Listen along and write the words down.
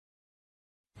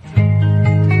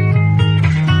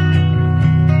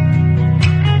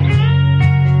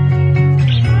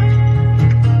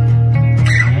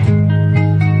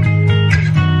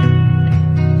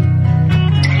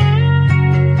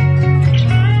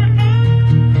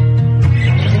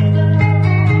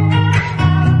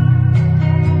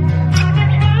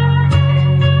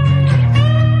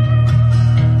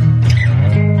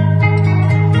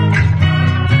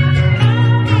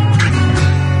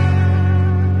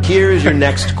here is your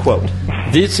next quote.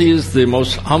 This is the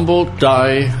most humble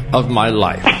day of my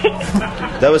life.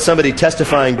 That was somebody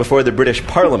testifying before the British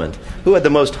Parliament, who had the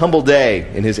most humble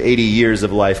day in his 80 years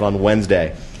of life on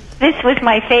Wednesday. This was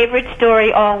my favorite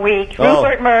story all week.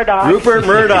 Rupert Murdoch. Rupert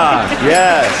Murdoch,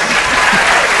 yes.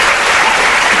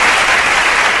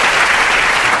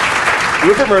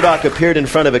 Rupert Murdoch appeared in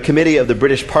front of a committee of the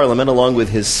British Parliament along with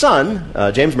his son,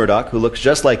 James Murdoch, who looks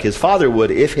just like his father would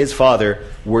if his father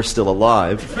were still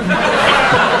alive.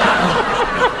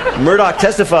 Murdoch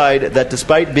testified that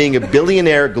despite being a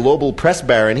billionaire global press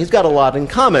baron, he's got a lot in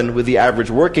common with the average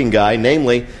working guy,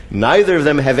 namely, neither of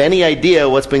them have any idea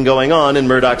what's been going on in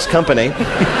Murdoch's company.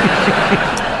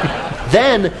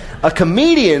 Then, a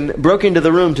comedian broke into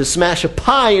the room to smash a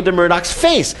pie into Murdoch's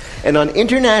face. And on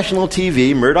international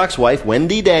TV, Murdoch's wife,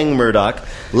 Wendy Dang Murdoch,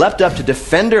 leapt up to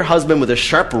defend her husband with a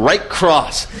sharp right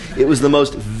cross. It was the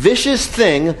most vicious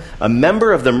thing a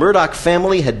member of the Murdoch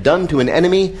family had done to an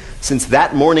enemy since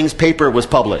that morning's paper was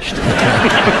published.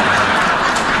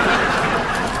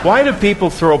 Why do people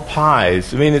throw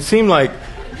pies? I mean, it seemed like...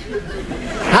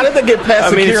 How did they get past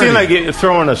security? It seemed like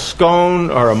throwing a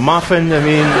scone or a muffin. I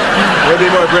mean... Maybe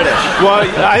more British. Well,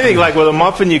 I think like with a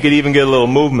muffin, you could even get a little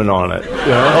movement on it. You know? Oh,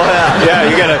 yeah. Yeah,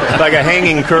 you get like a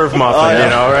hanging curve muffin, you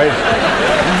know, right?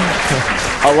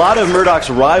 A lot of Murdoch's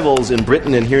rivals in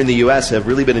Britain and here in the U.S. have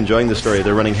really been enjoying the story.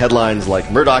 They're running headlines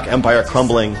like Murdoch Empire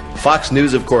Crumbling. Fox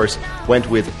News, of course, went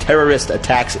with Terrorist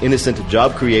Attacks Innocent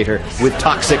Job Creator with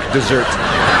Toxic Dessert.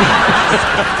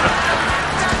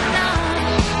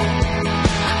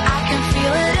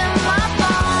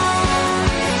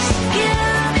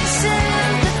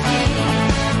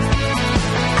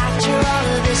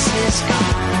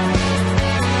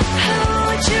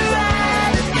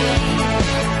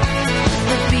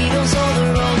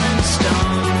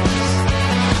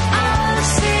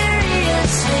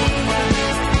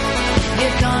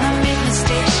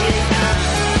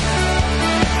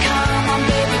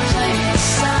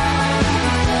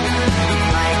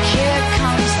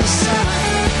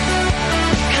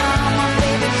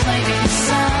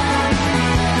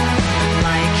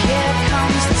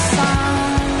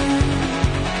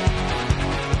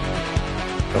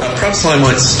 Perhaps I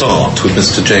might start with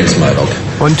Mr. James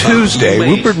Murdoch. On Tuesday,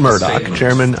 Rupert Murdoch,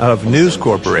 chairman of News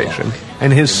Corporation,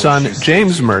 and his son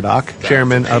James Murdoch,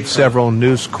 chairman of several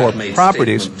News Corp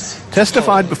properties,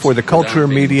 testified before the Culture,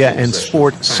 Media and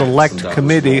Sport Select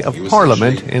Committee of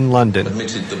Parliament in London.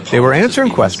 They were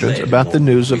answering questions about the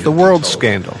News of the World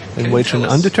scandal, in which an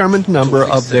undetermined number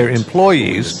of their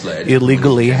employees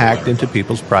illegally hacked into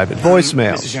people's private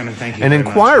voicemails, an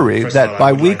inquiry that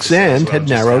by week's end had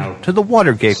narrowed to the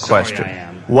Watergate question.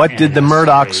 What did the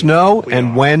Murdochs know,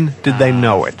 and when did they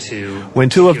know it? When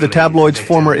two of the tabloid's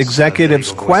former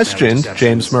executives questioned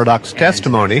James Murdoch's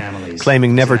testimony,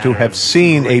 claiming never to have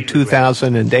seen a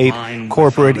 2008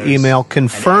 corporate email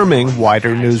confirming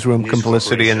wider newsroom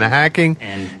complicity in the hacking,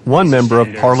 one member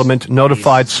of Parliament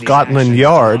notified Scotland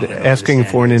Yard asking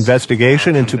for an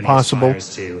investigation into possible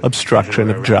obstruction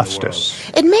of justice.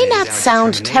 It may not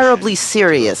sound terribly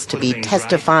serious to be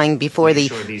testifying before the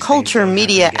Culture,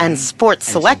 Media and Sport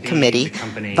Select Committee,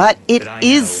 but it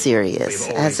is serious,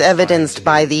 as evidenced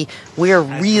by the "we're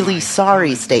really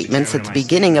sorry" statements at the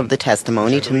beginning of the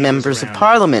testimony to members of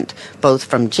Parliament, both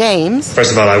from James...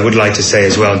 First of all, I would like to say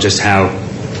as well just how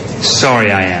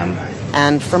sorry I am.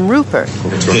 ...and from Rupert.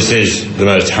 This is the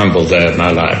most humble day of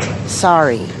my life.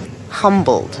 Sorry.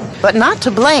 Humbled. But not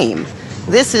to blame.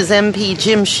 This is MP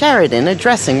Jim Sheridan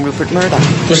addressing Rupert Murdoch.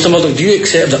 Mr. Murdoch, do you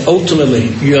accept that ultimately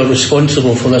you are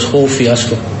responsible for this whole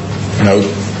fiasco? No.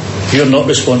 You're not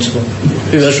responsible.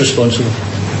 Who is responsible?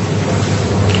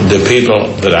 The people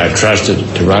that I trusted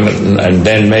to run it, and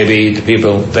then maybe the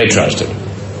people they trusted.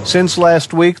 Since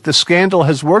last week, the scandal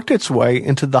has worked its way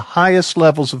into the highest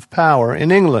levels of power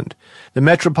in England. The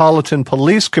Metropolitan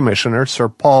Police Commissioner, Sir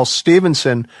Paul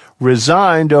Stevenson,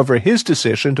 resigned over his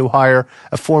decision to hire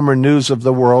a former News of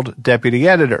the World deputy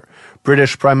editor.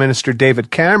 British Prime Minister David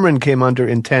Cameron came under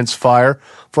intense fire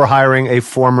for hiring a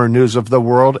former News of the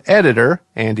World editor,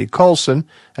 Andy Coulson,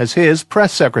 as his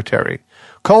press secretary.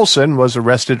 Coulson was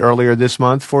arrested earlier this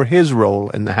month for his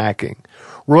role in the hacking.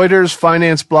 Reuters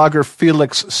finance blogger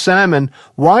Felix Salmon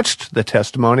watched the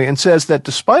testimony and says that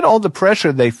despite all the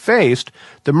pressure they faced,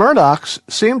 the Murdochs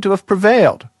seem to have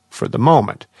prevailed for the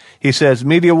moment. He says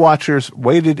media watchers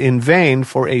waited in vain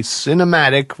for a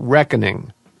cinematic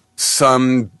reckoning.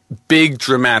 Some big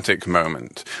dramatic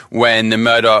moment when the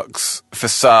Murdochs'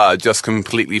 facade just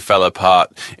completely fell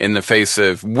apart in the face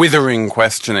of withering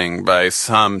questioning by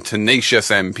some tenacious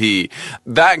MP.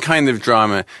 That kind of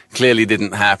drama clearly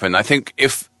didn't happen. I think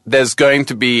if there's going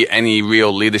to be any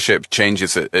real leadership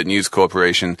changes at News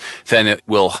Corporation, then it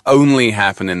will only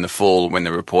happen in the fall when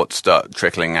the reports start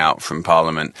trickling out from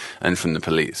Parliament and from the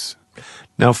police.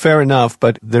 Now, fair enough,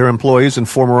 but their employees and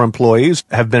former employees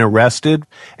have been arrested,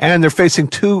 and they're facing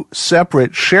two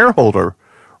separate shareholder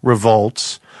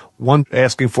revolts, one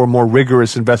asking for a more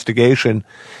rigorous investigation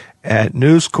at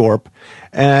News Corp,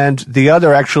 and the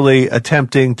other actually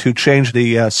attempting to change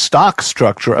the stock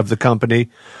structure of the company.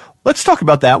 Let's talk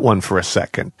about that one for a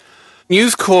second.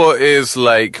 News Corp is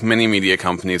like many media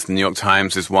companies. The New York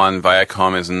Times is one,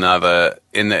 Viacom is another,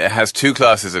 in that it has two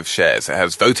classes of shares. It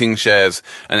has voting shares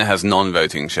and it has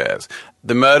non-voting shares.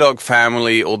 The Murdoch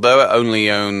family, although it only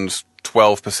owns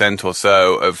 12% or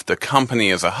so of the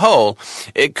company as a whole,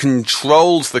 it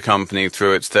controls the company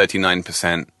through its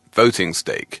 39% voting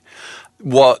stake.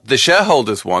 What the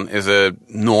shareholders want is a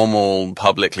normal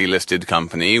publicly listed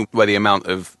company where the amount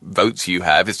of votes you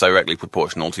have is directly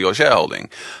proportional to your shareholding.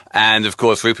 And of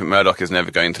course, Rupert Murdoch is never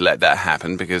going to let that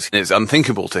happen because it's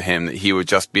unthinkable to him that he would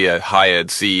just be a hired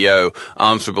CEO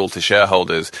answerable to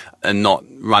shareholders and not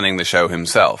running the show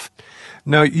himself.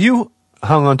 Now, you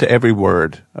hung on to every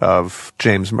word of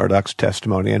James Murdoch's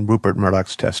testimony and Rupert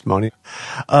Murdoch's testimony.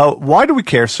 Why do we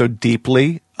care so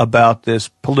deeply about this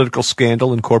political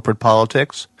scandal in corporate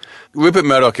politics? Rupert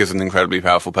Murdoch is an incredibly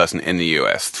powerful person in the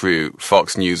US, through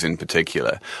Fox News in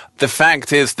particular. The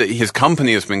fact is that his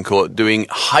company has been caught doing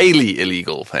highly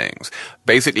illegal things,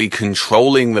 basically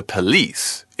controlling the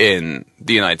police in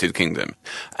the United Kingdom.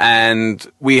 And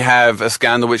we have a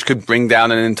scandal which could bring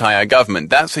down an entire government.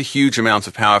 That's a huge amount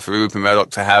of power for Rupert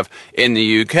Murdoch to have in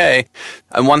the UK.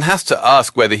 And one has to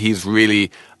ask whether he's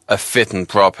really a fit and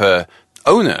proper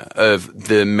owner of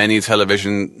the many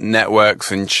television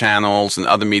networks and channels and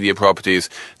other media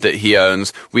properties that he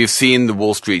owns. We've seen the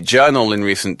Wall Street Journal in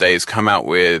recent days come out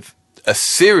with a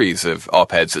series of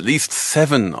op-eds, at least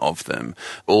 7 of them,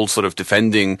 all sort of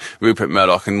defending Rupert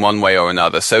Murdoch in one way or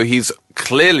another. So he's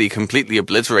clearly completely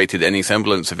obliterated any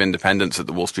semblance of independence at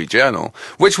the Wall Street Journal,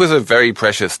 which was a very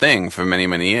precious thing for many,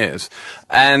 many years.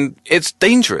 And it's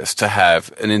dangerous to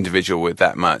have an individual with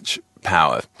that much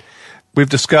power. We've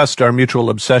discussed our mutual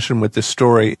obsession with this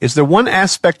story. Is there one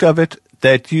aspect of it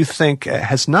that you think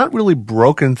has not really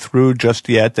broken through just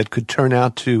yet that could turn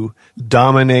out to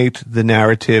dominate the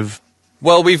narrative?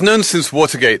 Well, we've known since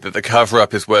Watergate that the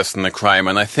cover-up is worse than the crime,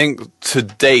 and I think to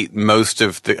date most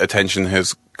of the attention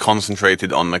has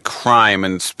concentrated on the crime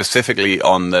and specifically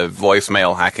on the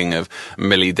voicemail hacking of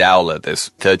Millie Dowler, this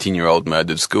 13-year-old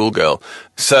murdered schoolgirl.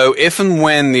 So if and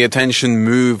when the attention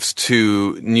moves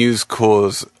to News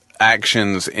Corp's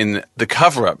actions in the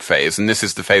cover-up phase, and this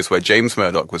is the phase where James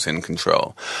Murdoch was in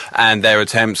control, and their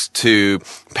attempts to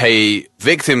pay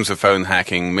victims of phone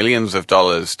hacking millions of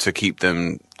dollars to keep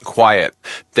them quiet.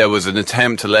 There was an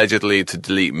attempt allegedly to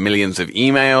delete millions of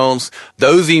emails.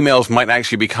 Those emails might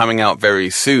actually be coming out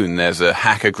very soon. There's a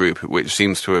hacker group which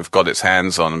seems to have got its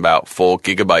hands on about 4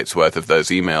 gigabytes worth of those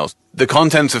emails. The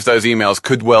contents of those emails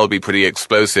could well be pretty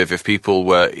explosive if people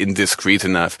were indiscreet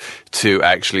enough to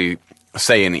actually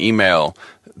say in email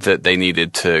that they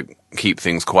needed to keep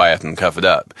things quiet and covered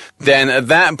up. Then at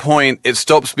that point, it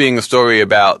stops being a story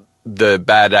about the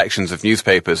bad actions of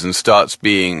newspapers and starts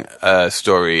being a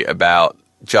story about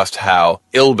just how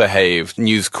ill-behaved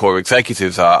News Corp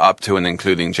executives are, up to and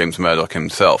including James Murdoch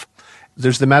himself.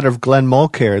 There's the matter of Glenn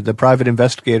Mulcair, the private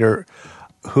investigator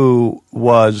who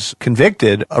was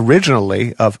convicted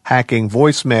originally of hacking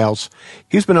voicemails.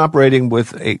 He's been operating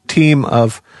with a team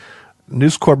of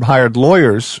News Corp hired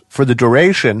lawyers for the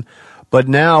duration, but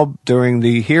now during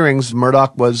the hearings,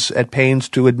 Murdoch was at pains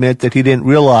to admit that he didn't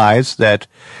realize that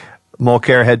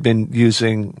Mulcair had been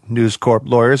using News Corp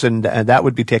lawyers, and that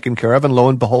would be taken care of, and lo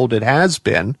and behold, it has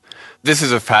been. This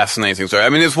is a fascinating story. I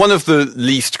mean, it's one of the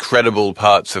least credible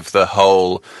parts of the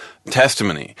whole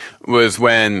testimony, was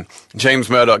when James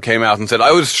Murdoch came out and said,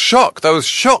 I was shocked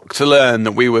to learn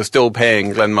that we were still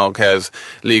paying Glenn Mulcair's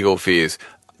legal fees.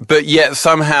 But yet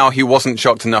somehow he wasn't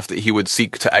shocked enough that he would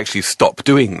seek to actually stop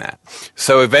doing that.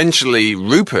 So eventually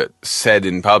Rupert said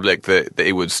in public that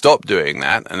he would stop doing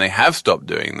that, and they have stopped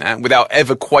doing that without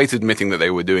ever quite admitting that they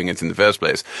were doing it in the first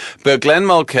place. But Glenn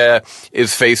Mulcair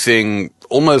is facing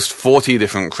almost 40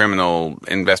 different criminal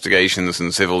investigations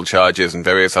and civil charges and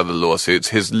various other lawsuits.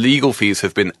 His legal fees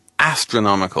have been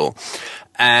astronomical,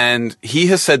 and he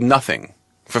has said nothing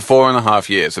for 4.5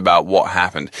 years about what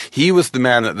happened. He was the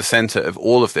man at the center of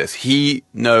all of this. He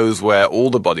knows where all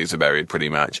the bodies are buried, pretty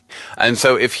much. And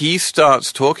so if he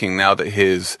starts talking now that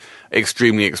his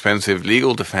extremely expensive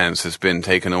legal defense has been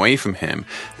taken away from him,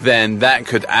 then that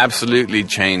could absolutely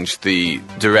change the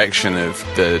direction of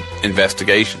the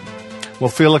investigation. Well,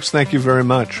 Felix, thank you very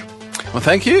much. Well,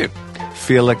 thank you.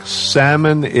 Felix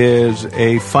Salmon is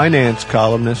a finance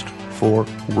columnist for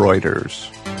Reuters.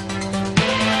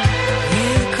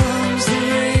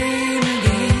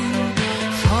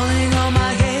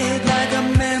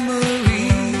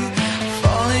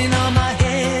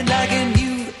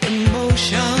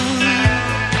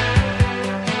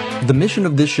 The mission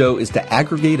of this show is to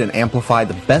aggregate and amplify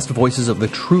the best voices of the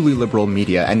truly liberal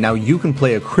media, and now you can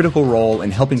play a critical role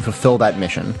in helping fulfill that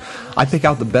mission. I pick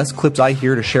out the best clips I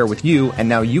hear to share with you, and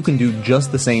now you can do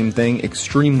just the same thing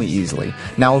extremely easily.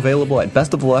 Now available at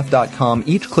bestoftheleft.com,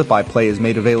 each clip I play is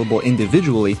made available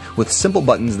individually with simple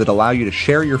buttons that allow you to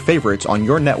share your favorites on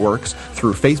your networks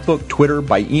through Facebook, Twitter,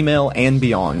 by email, and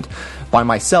beyond. By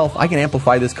myself, I can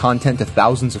amplify this content to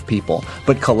thousands of people,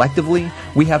 but collectively,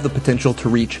 we have the potential to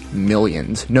reach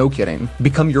millions. No kidding.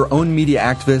 Become your own media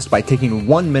activist by taking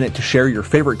 1 minute to share your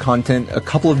favorite content a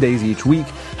couple of days each week,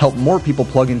 help more people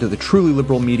plug into the truly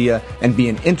liberal media, and be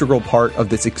an integral part of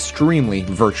this extremely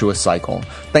virtuous cycle.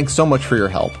 Thanks so much for your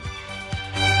help.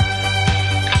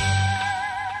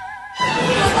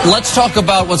 Let's talk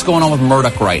about what's going on with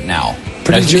Murdoch right now.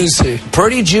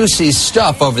 Pretty juicy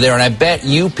stuff over there, and I bet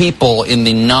you people in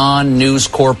the non-News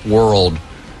Corp world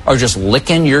are just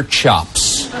licking your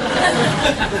chops.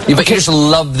 You just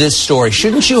love this story.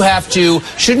 Shouldn't you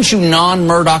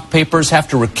non-Murdoch papers have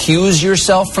to recuse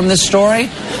yourself from this story?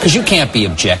 Because you can't be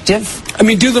objective. I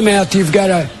mean, do the math. You've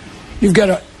got a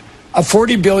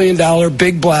 $40 billion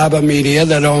big blob of media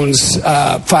that owns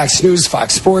Fox News,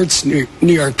 Fox Sports, New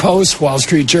York Post, Wall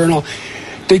Street Journal.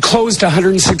 They closed a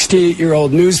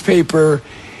 168-year-old newspaper,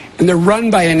 and they're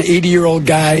run by an 80-year-old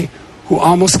guy who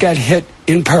almost got hit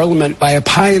in Parliament by a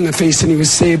pie in the face, and he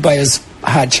was saved by his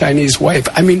hot Chinese wife.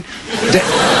 I mean,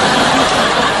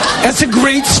 that's a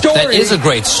great story. That is a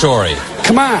great story.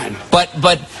 Come on.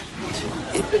 But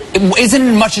isn't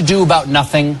it much ado about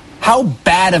nothing? How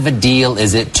bad of a deal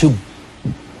is it to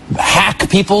hack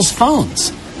people's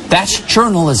phones? That's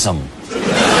journalism.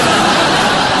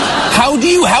 How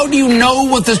do you know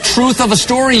what the truth of a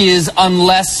story is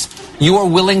unless you are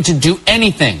willing to do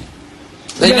anything?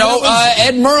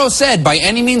 Ed Murrow said, by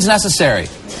any means necessary.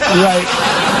 Right.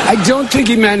 I don't think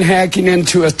he meant hacking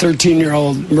into a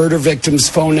 13-year-old murder victim's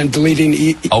phone and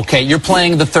deleting. Okay, you're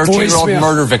playing the 13-year-old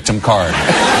murder victim card.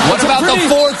 What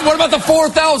about the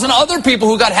 4,000 other people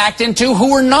who got hacked into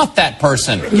who were not that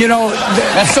person?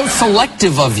 That's so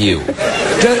selective of you.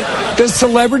 The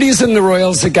celebrities and the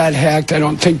royals that got hacked, I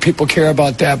don't think people care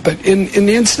about that. But in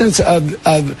the instance of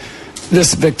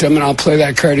this victim, and I'll play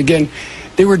that card again,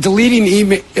 they were deleting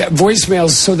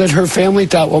voicemails so that her family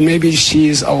thought, well, maybe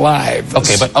she's alive.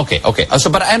 Okay. So,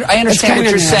 but I understand what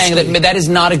you're saying, that is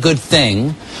not a good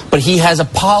thing. But he has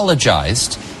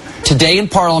apologized. Today in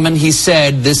Parliament, he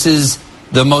said, this is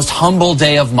the most humble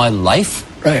day of my life.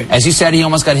 Right. As you said, he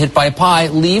almost got hit by a pie.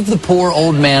 Leave the poor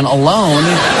old man alone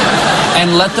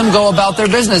and let them go about their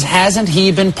business. Hasn't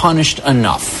he been punished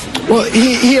enough? Well,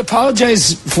 he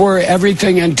apologized for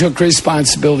everything and took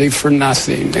responsibility for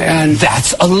nothing. And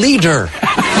that's a leader.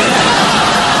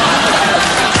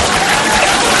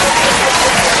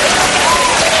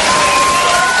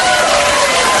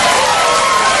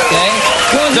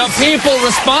 The people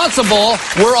responsible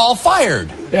were all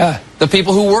fired. Yeah. The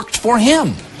people who worked for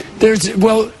him. There's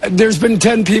been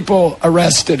 10 people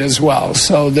arrested as well.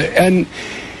 And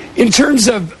in terms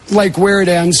of like where it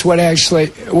ends, what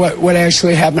actually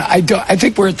happened, I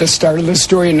think we're at the start of the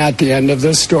story and not the end of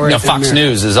the story. Fox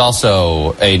News is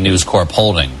also a News Corp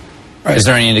holding. Right. Is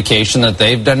there any indication that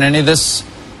they've done any of this,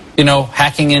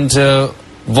 hacking into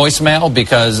voicemail?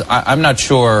 Because I'm not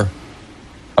sure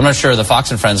the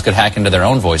Fox and Friends could hack into their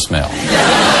own voicemail.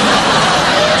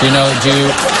 Do you know?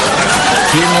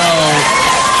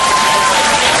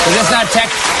 They're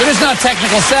just not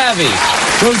technical savvy.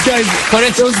 Those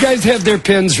guys have their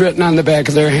pins written on the back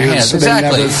of their hands. Yes, so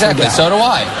exactly. So do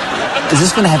I. Is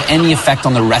this going to have any effect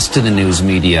on the rest of the news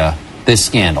media, this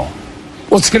scandal?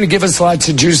 Well, it's going to give us lots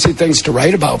of juicy things to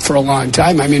write about for a long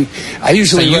time. I mean,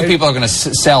 So people are going to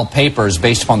sell papers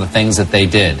based upon the things that they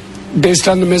did? Based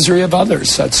on the misery of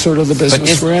others. That's sort of the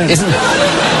business we're in. Isn't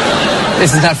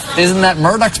that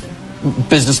Murdoch's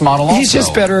business model also? He's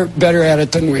just better at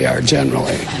it than we are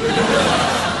generally.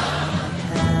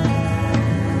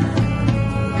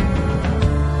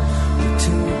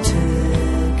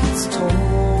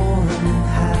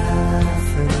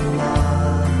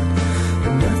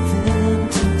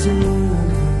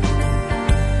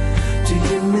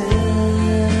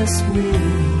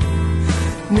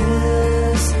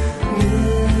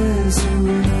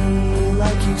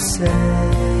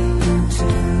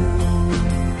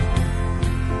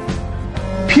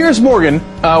 Piers Morgan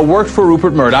worked for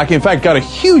Rupert Murdoch. In fact, got a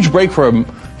huge break from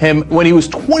him when he was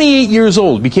 28 years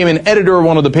old. Became an editor of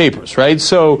one of the papers, right?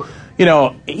 So,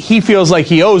 he feels like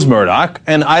he owes Murdoch,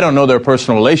 and I don't know their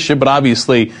personal relationship, but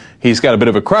obviously he's got a bit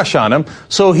of a crush on him.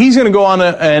 So he's going to go on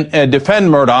and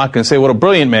defend Murdoch and say what a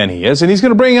brilliant man he is. And he's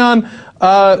going to bring on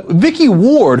Vicky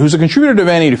Ward, who's a contributor to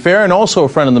Vanity Fair and also a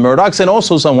friend of the Murdochs and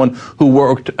also someone who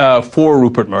worked for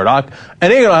Rupert Murdoch.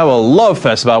 And they're going to have a love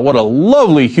fest about what a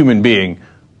lovely human being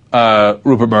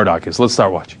Rupert Murdoch is. Let's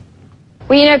start watching.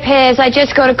 Well, Piers, I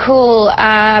just got a call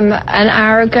an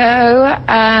hour ago,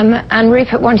 and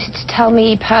Rupert wanted to tell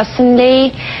me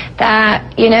personally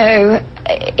that,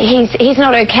 he's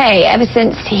not okay. Ever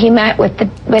since he met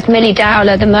with Millie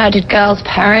Dowler, the murdered girl's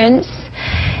parents,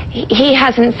 he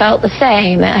hasn't felt the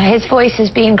same. His voice has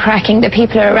been cracking. The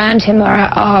people around him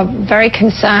are very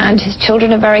concerned. His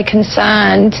children are very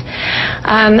concerned.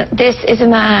 This is a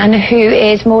man who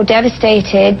is more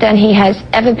devastated than he has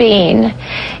ever been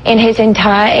in his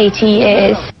entire 80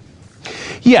 years.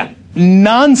 Yeah,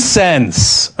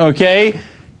 nonsense, okay?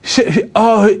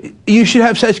 You should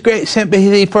have such great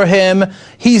sympathy for him.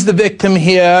 He's the victim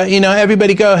here.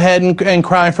 Everybody go ahead and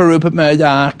cry for Rupert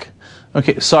Murdoch.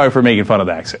 Okay, sorry for making fun of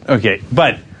the accent. Okay,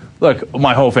 but look,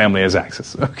 my whole family has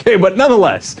accents. Okay, but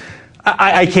nonetheless,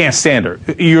 I can't stand her.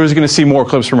 You're going to see more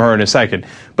clips from her in a second.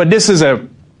 But this is a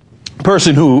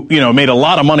person who, made a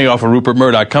lot of money off of Rupert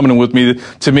Murdoch coming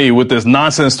to me with this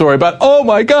nonsense story about, oh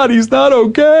my God, he's not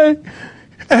okay.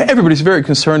 Everybody's very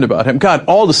concerned about him. God,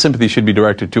 all the sympathy should be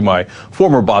directed to my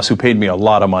former boss who paid me a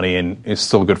lot of money and is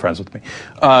still good friends with me.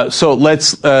 So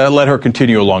let's let her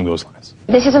continue along those lines.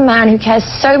 This is a man who cares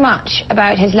so much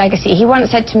about his legacy. He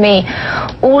once said to me,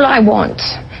 all I want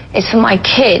is for my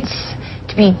kids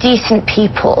to be decent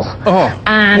people.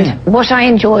 And what I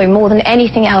enjoy more than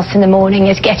anything else in the morning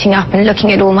is getting up and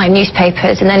looking at all my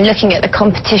newspapers and then looking at the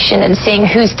competition and seeing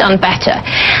who's done better.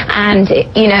 And,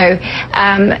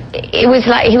 it was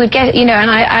like he would get, and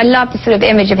I love the sort of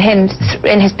image of him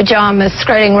in his pajamas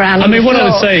scrolling around. What I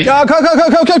would say...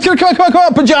 Come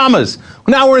on, pajamas.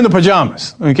 Now we're in the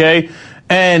pajamas, okay?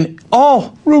 And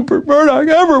all Rupert Murdoch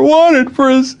ever wanted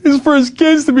is for his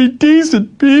kids to be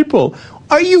decent people.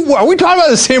 Are we talking about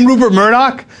the same Rupert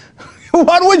Murdoch?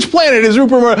 On which planet is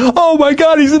Rupert Murdoch? Oh my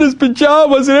God, he's in his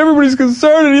pajamas and everybody's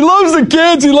concerned and he loves the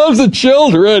kids, he loves the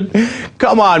children.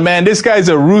 Come on, man, this guy's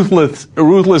a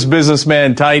ruthless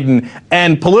businessman, titan,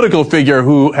 and political figure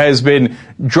who has been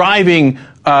driving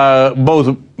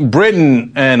both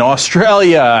Britain and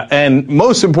Australia, and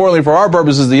most importantly for our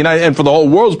purposes, and for the whole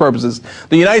world's purposes,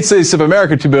 the United States of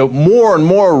America to build more and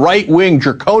more right-wing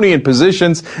draconian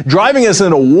positions, driving us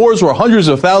into wars where hundreds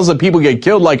of thousands of people get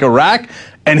killed like Iraq,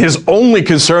 and his only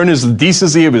concern is the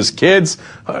decency of his kids.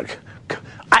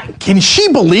 Can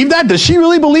she believe that? Does she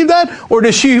really believe that? Or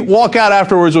does she walk out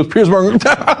afterwards with Piers Morgan? We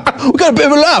got a bit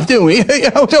of a laugh, didn't we?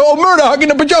 Murdoch in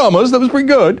the pajamas, that was pretty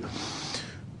good.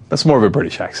 That's more of a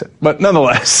British accent. But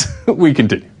nonetheless, we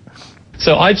continue.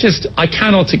 So I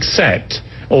cannot accept,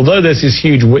 although there's this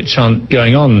huge witch hunt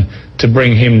going on to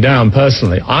bring him down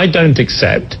personally, I don't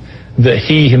accept that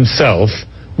he himself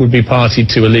would be party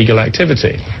to illegal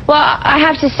activity. Well, I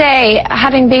have to say,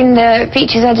 having been the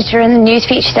features editor and the news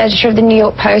features editor of the New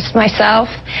York Post myself,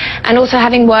 and also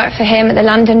having worked for him at the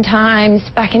London Times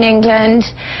back in England,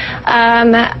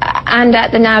 and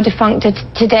at the now defunct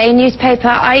Today newspaper,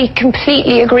 I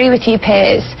completely agree with you,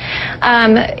 Piers.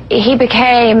 He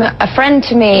became a friend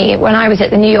to me when I was at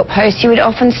the New York Post. He would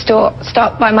often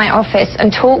stop by my office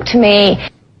and talk to me.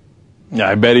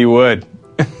 I bet he would.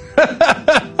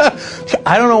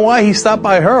 I don't know why he stopped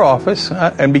by her office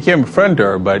and became a friend to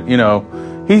her, but,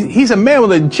 he's a man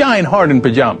with a giant heart in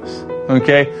pajamas,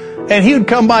 okay? And he would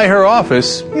come by her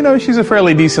office, she's a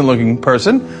fairly decent-looking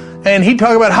person, and he'd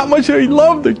talk about how much he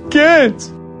loved the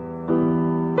kids.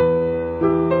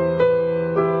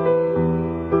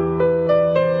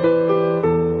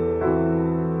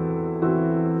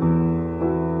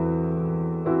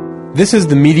 This is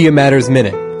the Media Matters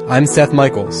Minute. I'm Seth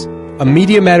Michaels. A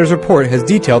Media Matters report has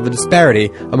detailed the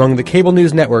disparity among the cable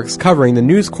news networks covering the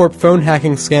News Corp phone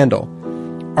hacking scandal.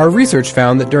 Our research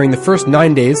found that during the first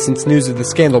 9 days since news of the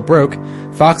scandal broke,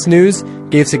 Fox News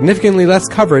gave significantly less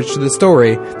coverage to the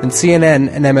story than CNN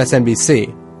and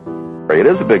MSNBC. It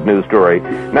is a big news story.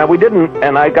 Now, we didn't,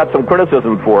 and I got some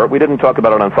criticism for it, we didn't talk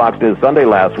about it on Fox News Sunday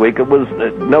last week. It was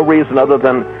no reason other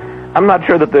than I'm not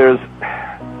sure there's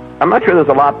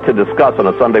a lot to discuss on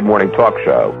a Sunday morning talk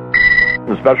show.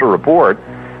 The special report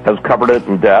has covered it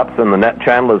in depth, and the Net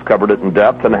Channel has covered it in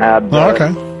depth, and had,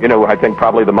 I think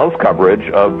probably the most coverage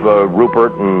of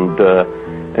Rupert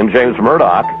and James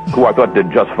Murdoch, who I thought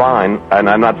did just fine. And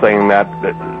I'm not saying that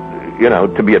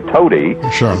to be a toady.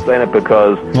 Sure. I'm saying it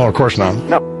because... No, of course not.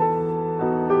 No.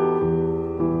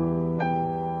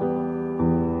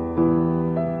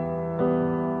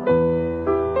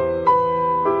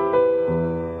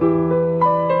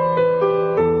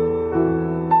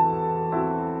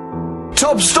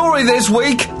 Top story this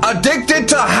week, Addicted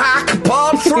to Hack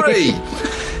Part 3.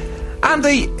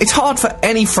 Andy, it's hard for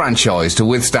any franchise to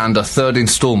withstand a third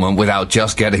instalment without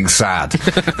just getting sad.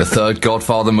 The third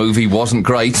Godfather movie wasn't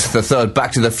great, the third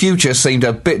Back to the Future seemed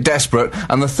a bit desperate,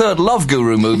 and the third Love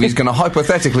Guru movie is going to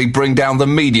hypothetically bring down the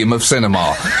medium of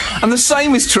cinema. And the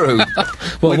same is true.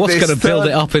 Well, what's going to build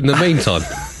it up in the meantime?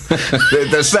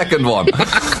 the second one.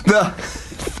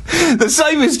 The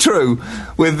same is true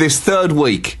with this third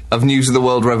week of News of the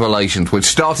World Revelations, which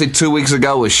started 2 weeks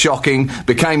ago as shocking,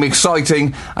 became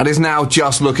exciting, and is now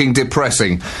just looking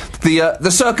depressing. The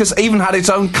circus even had its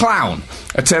own clown,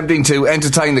 attempting to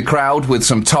entertain the crowd with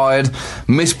some tired,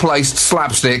 misplaced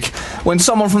slapstick, when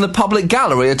someone from the public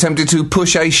gallery attempted to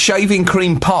push a shaving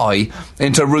cream pie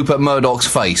into Rupert Murdoch's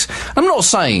face. I'm not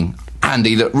saying,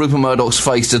 Andy, that Rupert Murdoch's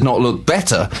face does not look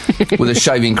better with a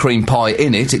shaving cream pie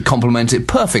in it. It complements it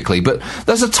perfectly. But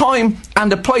there's a time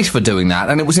and a place for doing that,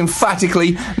 and it was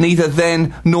emphatically neither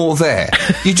then nor there.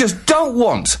 You just don't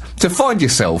want to find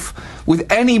yourself with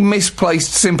any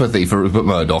misplaced sympathy for Rupert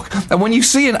Murdoch. And when you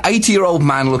see an 80-year-old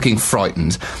man looking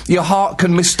frightened, your heart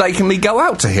can mistakenly go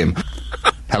out to him.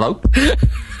 Hello?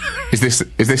 Is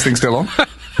this thing still on?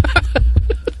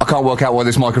 I can't work out why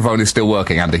this microphone is still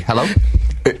working, Andy. Hello?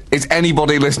 Is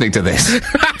anybody listening to this?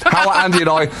 How are Andy and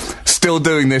I still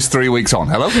doing this 3 weeks on?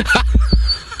 Hello?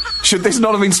 Should this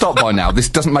not have been stopped by now? This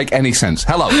doesn't make any sense.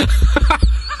 Hello?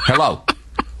 Hello?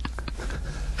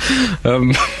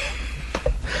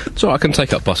 So I can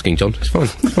take up busking, John. It's fine.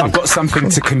 I've got something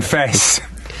to confess.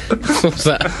 What's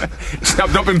that?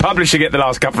 I've not been publishing it the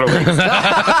last couple of weeks.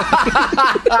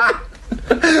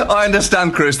 I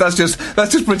understand, Chris. That's just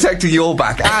protecting your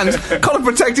back and kind of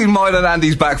protecting mine and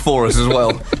Andy's back for us as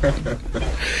well.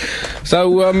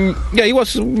 So,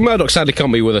 Murdoch sadly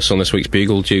can't be with us on this week's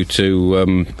Bugle due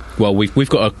to, we've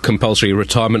got a compulsory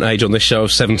retirement age on this show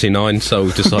of 79, so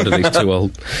we've decided he's too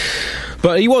old.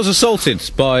 But he was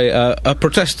assaulted by a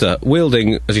protester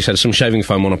wielding, as you said, some shaving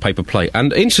foam on a paper plate.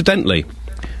 And incidentally,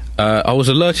 I was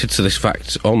alerted to this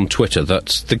fact on Twitter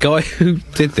that the guy who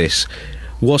did this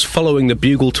was following the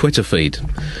Bugle Twitter feed.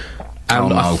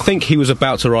 And I think he was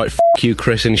about to write, "F*** you,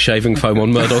 Chris," in shaving foam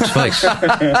on Murdoch's face.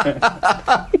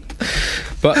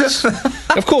 But,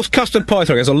 of course, custard pie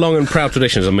throwing has a long and proud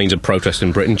tradition as a means of protest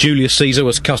in Britain. Julius Caesar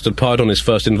was custard pied on his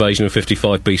first invasion of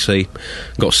 55 BC.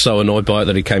 Got so annoyed by it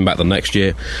that he came back the next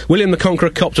year. William the Conqueror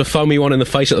copped a foamy one in the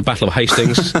face at the Battle of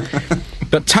Hastings.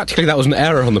 But tactically that was an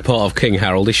error on the part of King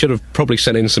Harold. He should have probably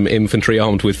sent in some infantry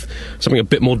armed with something a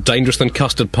bit more dangerous than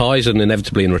custard pies, and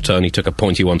inevitably in return he took a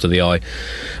pointy one to the eye.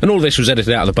 And all this was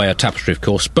edited out of the Bayeux Tapestry, of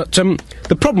course. But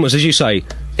the problem was, as you say,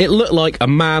 it looked like a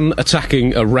man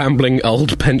attacking a rambling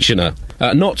old pensioner.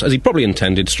 Not, as he probably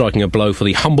intended, striking a blow for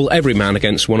the humble everyman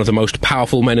against one of the most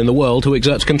powerful men in the world who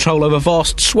exerts control over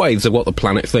vast swathes of what the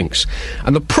planet thinks.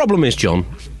 And the problem is, John,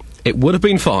 it would have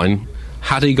been fine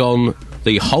had he gone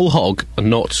the whole hog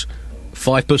and not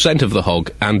 5% of the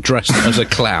hog and dressed as a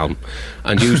clown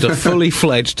and used a fully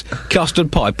fledged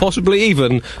custard pie, possibly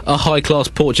even a high-class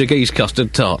Portuguese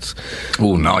custard tart.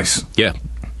 Oh, nice. Yeah.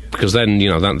 Because then,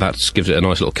 that gives it a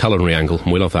nice little culinary angle,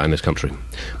 and we love that in this country.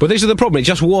 But this is the problem,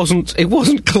 it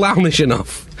wasn't clownish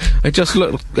enough. It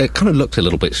kind of looked a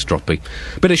little bit stroppy.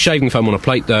 Bit of shaving foam on a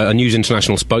plate. A News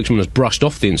International spokesman has brushed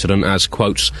off the incident as,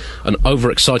 quotes, an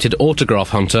overexcited autograph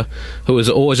hunter who has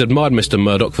always admired Mr.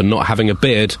 Murdoch for not having a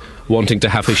beard, wanting to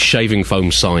have his shaving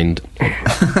foam signed.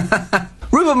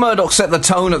 Rupert Murdoch set the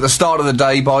tone at the start of the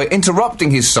day by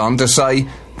interrupting his son to say,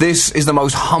 "This is the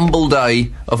most humble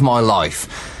day of my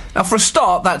life." Now, for a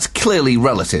start, that's clearly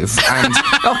relative, and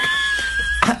I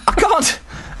can't.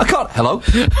 Hello.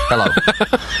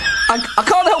 I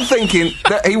can't help thinking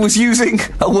that he was using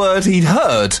a word he'd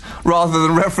heard rather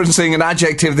than referencing an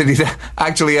adjective that he'd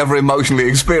actually ever emotionally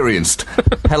experienced.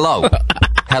 Hello.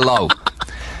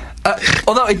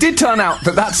 Although it did turn out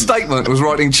that statement was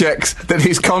writing cheques that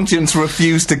his conscience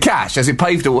refused to cash, as it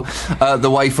paved the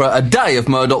way for a day of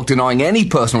Murdoch denying any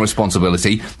personal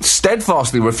responsibility,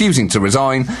 steadfastly refusing to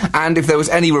resign, and if there was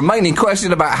any remaining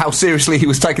question about how seriously he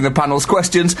was taking the panel's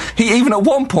questions, he even at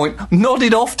one point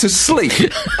nodded off to sleep.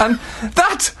 And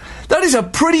that is a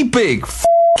pretty big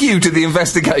fuck you to the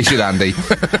investigation, Andy.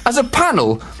 As a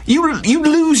panel, you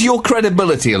lose your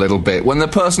credibility a little bit when the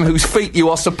person whose feet you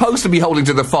are supposed to be holding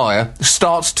to the fire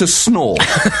starts to snore.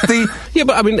 Yeah,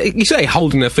 but I mean, you say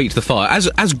holding their feet to the fire.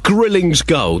 As grillings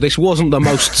go, this wasn't the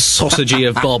most sausagey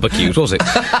of barbecues, was it?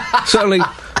 Certainly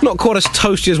not quite as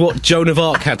toasty as what Joan of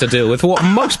Arc had to deal with, what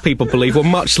most people believe were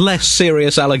much less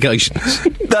serious allegations.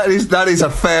 That is a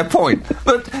fair point.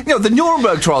 But, the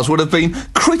Nuremberg trials would have been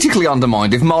critically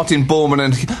undermined if Martin Bormann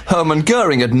and Hermann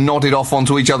Goering had nodded off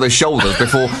onto each other's shoulders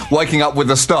before waking up with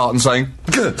the start and saying,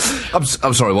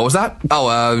 I'm sorry, what was that?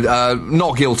 Oh,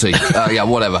 not guilty. Yeah,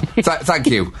 whatever. Thank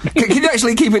you. Can you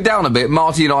actually keep it down a bit?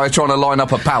 Marty and I are trying to line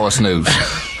up a power snooze.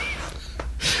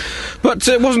 But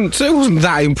it wasn't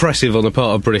that impressive on the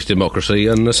part of British democracy,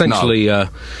 and essentially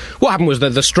what happened was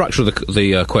that the structure of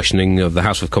the questioning of the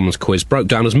House of Commons quiz broke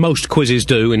down, as most quizzes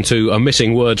do, into a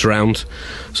missing words round,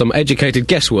 some educated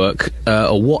guesswork,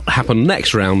 a what happened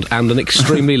next round, and an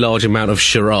extremely large amount of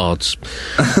charades.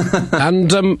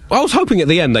 And I was hoping at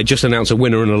the end they'd just announce a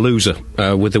winner and a loser,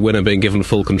 with the winner being given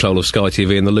full control of Sky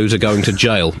TV and the loser going to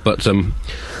jail. But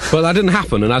that didn't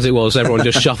happen, and as it was, everyone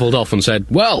just shuffled off and said,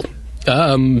 well,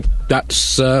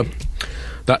 that's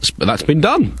been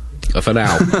done for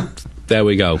now. There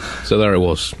we go. So there it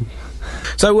was.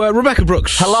 So Rebecca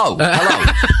Brooks. Hello.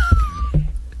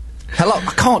 Hello.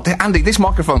 I can't, Andy. This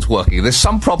microphone's working. There's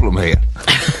some problem here.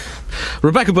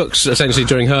 Rebecca Brooks, essentially,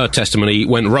 during her testimony,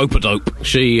 went rope-a-dope.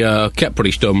 She kept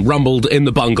pretty stum, rumbled in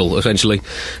the bungle, essentially.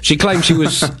 She claimed she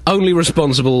was only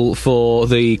responsible for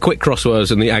the quick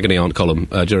crosswords in the Agony Aunt column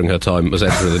during her time as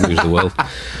editor of the News of the World.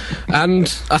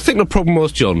 And I think the problem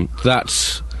was, John,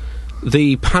 that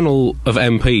the panel of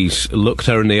MPs looked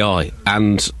her in the eye,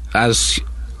 and as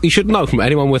you should know from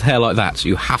anyone with hair like that,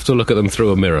 you have to look at them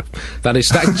through a mirror. That's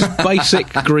just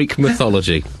basic Greek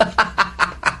mythology.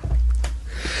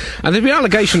 And there's been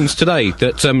allegations today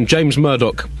that James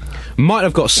Murdoch might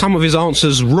have got some of his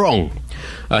answers wrong.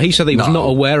 He said that he was not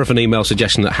aware of an email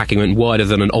suggesting that hacking went wider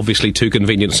than an obviously too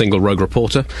convenient single rogue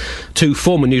reporter. Two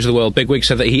former News of the World bigwigs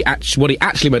said that what he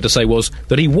actually meant to say was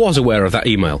that he was aware of that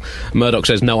email. Murdoch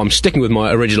says, no, I'm sticking with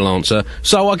my original answer,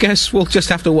 so I guess we'll just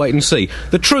have to wait and see.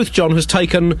 The truth, John, has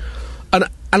taken an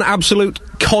absolute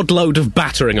codload of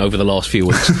battering over the last few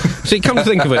weeks. See, come to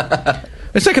think of it,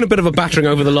 it's taken a bit of a battering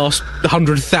over the last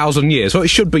 100,000 years, so it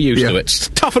should be used to it.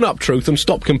 Toughen up, truth, and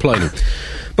stop complaining.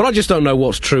 But I just don't know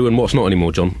what's true and what's not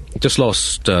anymore, John. Just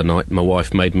last night, my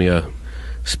wife made me a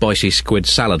spicy squid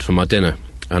salad for my dinner,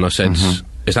 and I said,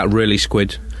 is that really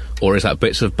squid, or is that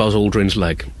bits of Buzz Aldrin's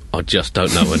leg? I just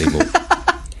don't know anymore.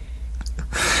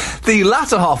 The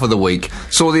latter half of the week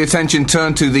saw the attention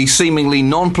turn to the seemingly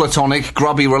non-platonic,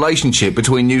 grubby relationship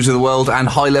between News of the World and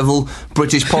high-level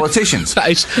British politicians. That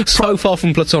is so far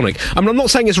from platonic. I mean, I'm not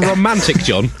saying it's romantic,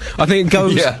 John. I think it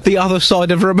goes the other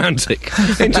side of romantic,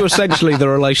 into essentially the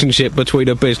relationship between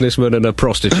a businessman and a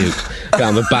prostitute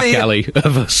down the back alley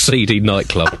of a seedy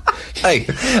nightclub. Hey,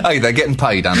 they're getting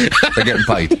paid, Andy. They're getting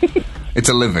paid. It's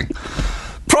a living.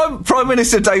 Prime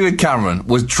Minister David Cameron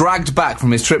was dragged back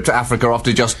from his trip to Africa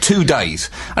after just 2 days,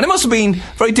 and it must have been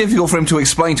very difficult for him to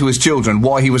explain to his children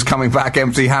why he was coming back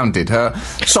empty-handed.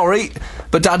 Sorry,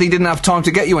 but Daddy didn't have time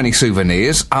to get you any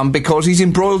souvenirs, because he's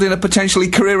embroiled in a potentially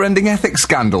career-ending ethics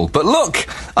scandal. But look,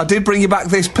 I did bring you back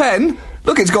this pen.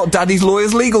 Look, it's got Daddy's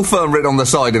lawyer's legal firm written on the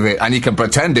side of it, and you can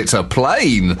pretend it's a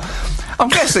plane. I'm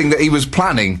guessing that he was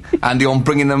planning, Andy, on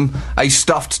bringing them a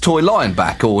stuffed toy lion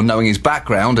back, or knowing his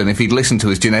background, and if he'd listened to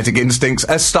his genetic instincts,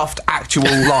 a stuffed actual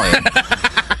lion.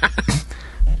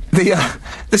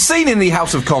 The scene in the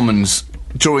House of Commons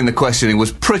during the questioning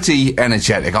was pretty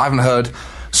energetic. I haven't heard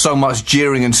so much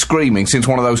jeering and screaming since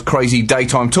one of those crazy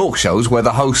daytime talk shows where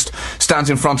the host stands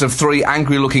in front of 3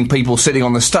 angry-looking people sitting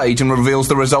on the stage and reveals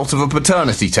the result of a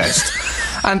paternity test.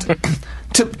 And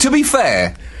to be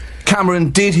fair, Cameron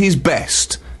did his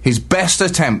best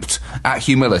attempt at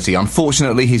humility.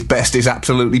 Unfortunately, his best is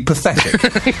absolutely pathetic.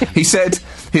 He said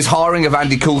his hiring of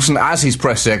Andy Coulson as his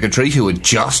press secretary, who had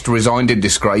just resigned in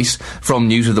disgrace from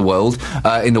News of the World,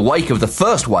 in the wake of the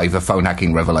first wave of phone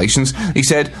hacking revelations, he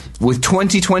said, with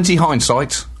 2020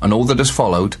 hindsight, and all that has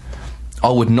followed, I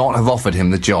would not have offered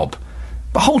him the job.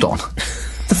 But hold on.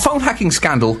 The phone hacking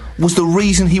scandal was the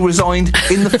reason he resigned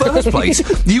in the first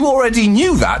place. You already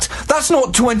knew that. That's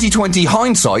not 2020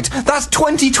 hindsight. That's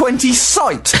 2020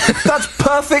 sight. That's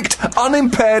perfect,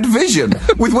 unimpaired vision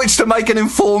with which to make an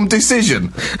informed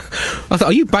decision.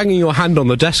 Are you banging your hand on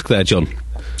the desk there, John?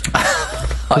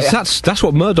 That's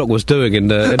what Murdoch was doing in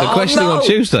the questioning on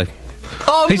Tuesday.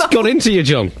 He's got into you,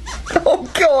 John. Oh,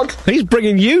 God. He's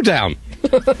bringing you down.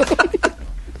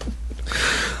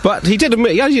 But he did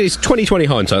admit, it's 20/20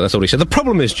 hindsight, that's all he said. The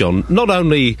problem is, John, not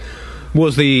only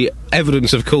was the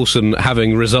evidence of Coulson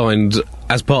having resigned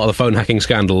as part of the phone hacking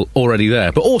scandal already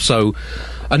there, but also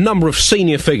a number of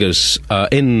senior figures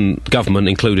in government,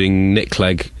 including Nick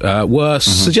Clegg, were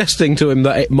suggesting to him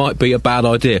that it might be a bad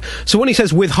idea. So when he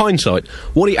says with hindsight,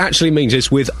 what he actually means is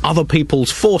with other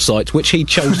people's foresight, which he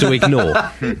chose to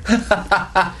ignore.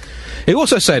 He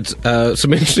also said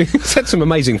some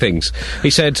amazing things. He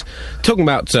said, talking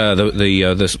about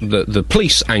the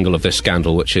police angle of this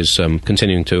scandal, which is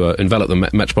continuing to envelop the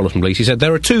Metropolitan Police, he said,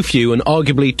 there are too few and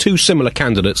arguably too similar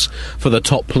candidates for the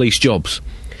top police jobs.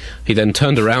 He then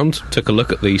turned around, took a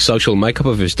look at the social makeup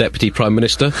of his Deputy Prime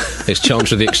Minister, his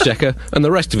Chancellor of the Exchequer, and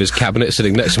the rest of his cabinet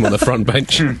sitting next to him on the front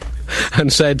bench,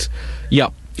 and said,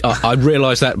 yep, I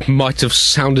realise that might have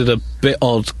sounded a bit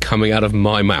odd coming out of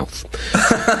my mouth.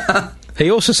 He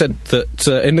also said that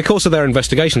in the course of their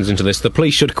investigations into this, the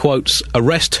police should, quote,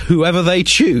 arrest whoever they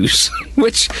choose,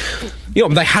 which,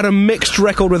 they had a mixed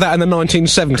record with that in the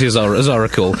 1970s, as I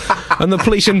recall. And the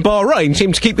police in Bahrain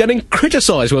seem to keep getting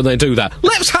criticised when they do that.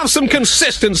 Let's have some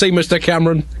consistency, Mr.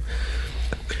 Cameron.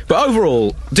 But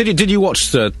overall, did you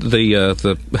watch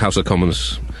the House of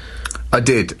Commons? I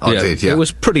did, yeah. It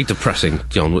was pretty depressing,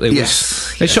 John. It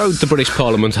showed the British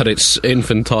Parliament at its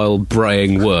infantile,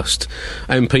 braying worst.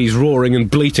 MPs roaring and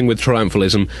bleating with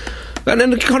triumphalism. And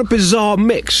then a kind of bizarre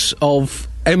mix of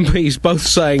MPs both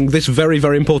saying this very,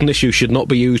 very important issue should not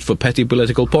be used for petty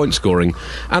political point scoring,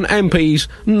 and MPs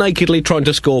nakedly trying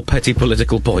to score petty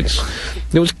political points.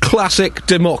 It was classic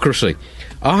democracy.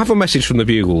 I have a message from the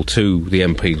Bugle to the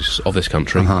MPs of this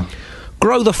country.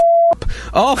 Grow the up.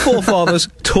 Our forefathers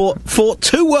fought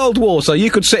 2 world wars so you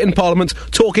could sit in Parliament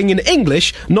talking in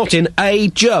English, not in A,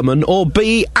 German, or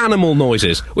B, animal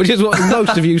noises, which is what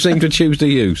most of you seem to choose to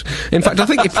use. In fact, I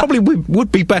think it probably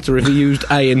would be better if you used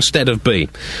A instead of B.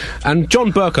 And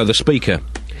John Bercow, the Speaker,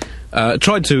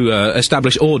 tried to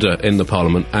establish order in the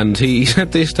Parliament, and he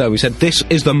said this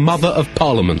is the mother of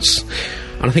parliaments.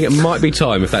 And I think it might be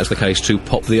time, if that's the case, to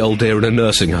pop the old dear in a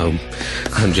nursing home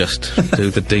and just do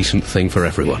the decent thing for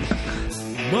everyone.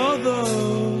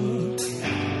 Mother,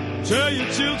 tell your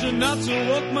children not to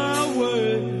walk my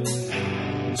way.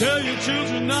 Tell your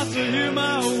children not to hear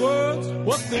my words,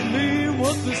 what they mean,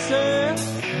 what they say.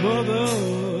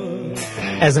 Mother.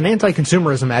 As an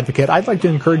anti-consumerism advocate, I'd like to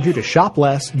encourage you to shop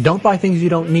less, don't buy things you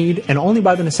don't need, and only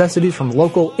buy the necessities from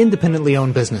local, independently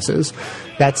owned businesses.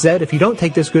 That said, if you don't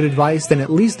take this good advice, then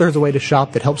at least there's a way to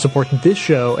shop that helps support this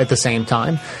show at the same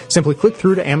time. Simply click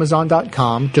through to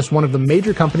Amazon.com, just one of the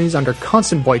major companies under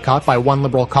constant boycott by one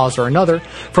liberal cause or another,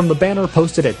 from the banner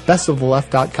posted at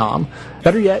bestoftheleft.com.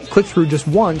 Better yet, click through just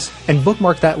once and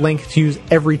bookmark that link to use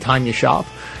every time you shop.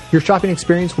 Your shopping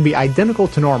experience will be identical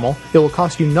to normal. It will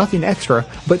cost you nothing extra,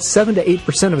 but 7 to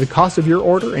 8% of the cost of your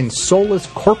order in soulless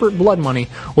corporate blood money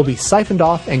will be siphoned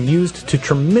off and used to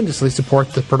tremendously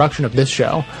support the production of this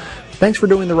show. Thanks for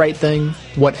doing the right thing,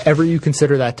 whatever you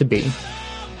consider that to be.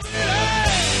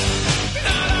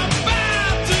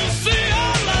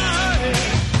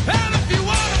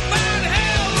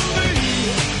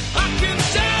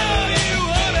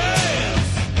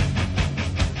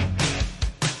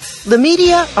 The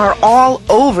media are all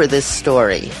over this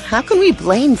story. How can we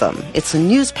blame them? It's a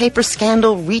newspaper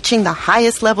scandal reaching the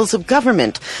highest levels of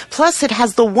government. Plus, it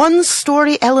has the one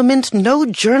story element no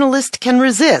journalist can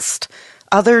resist: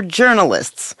 other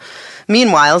journalists.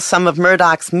 Meanwhile, some of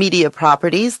Murdoch's media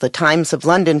properties, the Times of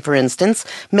London, for instance,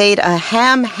 made a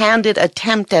ham-handed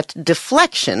attempt at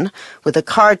deflection with a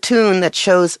cartoon that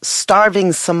shows starving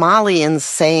Somalians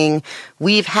saying,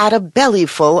 "We've had a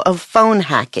bellyful of phone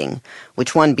hacking,"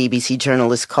 which one BBC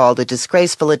journalist called a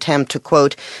disgraceful attempt to,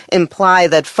 quote, imply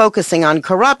that focusing on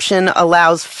corruption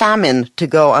allows famine to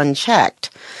go unchecked.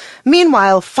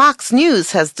 Meanwhile, Fox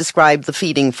News has described the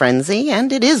feeding frenzy,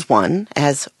 and it is one,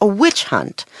 as a witch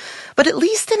hunt. But at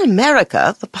least in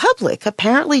America, the public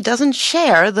apparently doesn't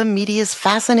share the media's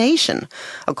fascination.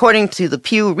 According to the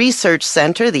Pew Research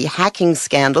Center, the hacking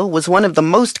scandal was one of the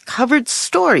most covered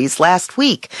stories last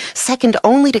week, second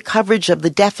only to coverage of the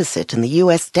deficit and the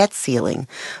U.S. debt ceiling.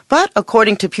 But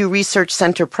according to Pew Research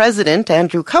Center President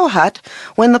Andrew Kohut,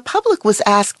 when the public was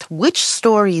asked which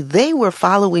story they were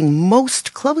following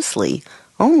most closely,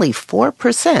 only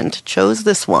 4% chose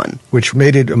this one. Which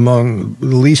made it among the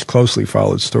least closely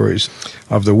followed stories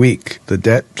of the week. The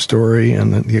debt story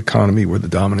and the economy were the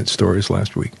dominant stories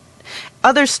last week.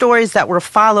 Other stories that were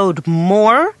followed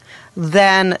more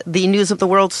than the News of the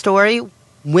World story: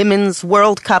 Women's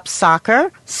World Cup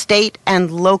soccer, state and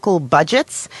local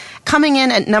budgets. Coming in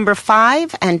at number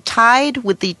 5 and tied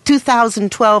with the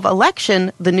 2012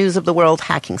 election, the News of the World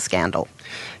hacking scandal.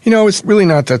 You know, it's really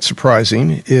not that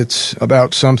surprising. It's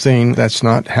about something that's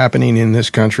not happening in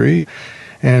this country.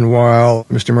 And while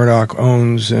Mr. Murdoch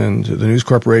owns, and the News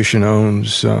Corporation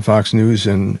owns, Fox News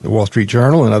and the Wall Street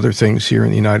Journal and other things here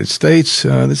in the United States,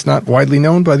 it's not widely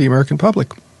known by the American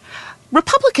public.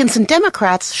 Republicans and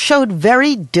Democrats showed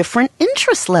very different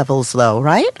interest levels, though,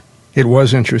 right? It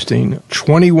was interesting.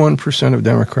 21% of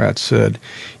Democrats said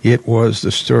it was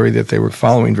the story that they were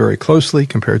following very closely,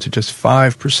 compared to just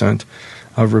 5%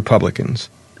 of Republicans.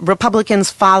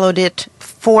 Republicans followed it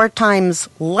 4 times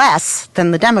less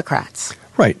than the Democrats.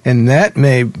 Right. And that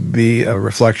may be a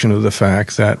reflection of the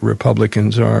fact that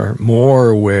Republicans are more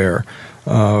aware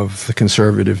of the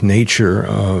conservative nature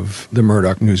of the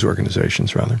Murdoch news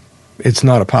organizations, rather. It's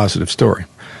not a positive story.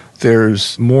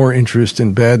 There's more interest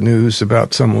in bad news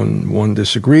about someone one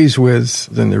disagrees with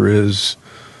than there is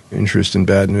interest in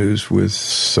bad news with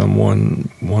someone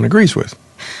one agrees with.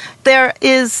 There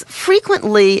is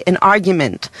frequently an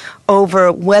argument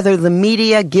over whether the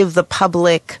media give the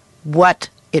public what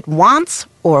it wants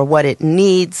or what it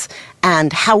needs,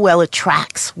 and how well it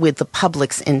tracks with the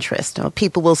public's interest.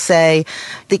 People will say,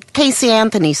 the Casey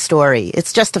Anthony story,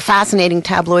 it's just a fascinating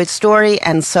tabloid story,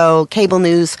 and so cable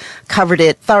news covered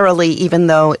it thoroughly, even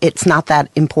though it's not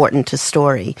that important to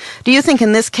story. Do you think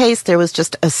in this case there was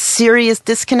just a serious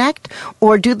disconnect,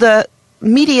 or do the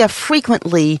media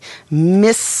frequently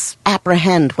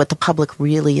misapprehend what the public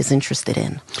really is interested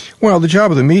in? Well, the job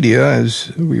of the media,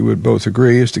 as we would both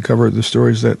agree, is to cover the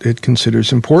stories that it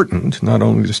considers important, not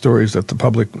only the stories that the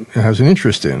public has an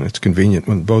interest in. It's convenient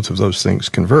when both of those things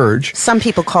converge. Some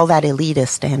people call that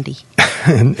elitist, Andy.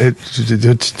 And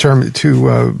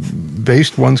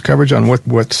based one's coverage on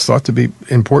what's thought to be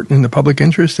important in the public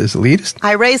interest is elitist?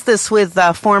 I raised this with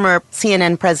former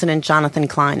CNN President Jonathan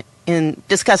Klein in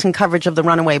discussing coverage of The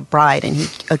Runaway Bride, and he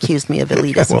accused me of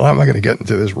elitism. Well, I'm not going to get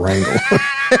into this wrangle.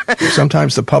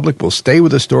 Sometimes the public will stay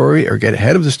with the story or get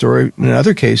ahead of the story. In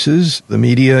other cases, the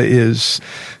media is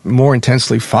more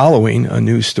intensely following a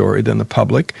news story than the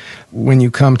public. When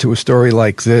you come to a story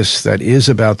like this that is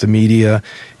about the media,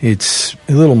 it's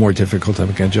a little more difficult to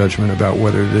make a judgment about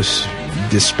whether this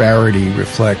disparity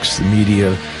reflects the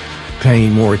media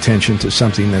paying more attention to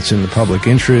something that's in the public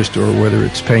interest, or whether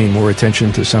it's paying more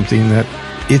attention to something that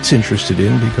it's interested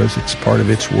in because it's part of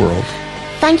its world.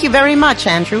 Thank you very much,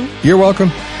 Andrew. You're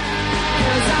welcome.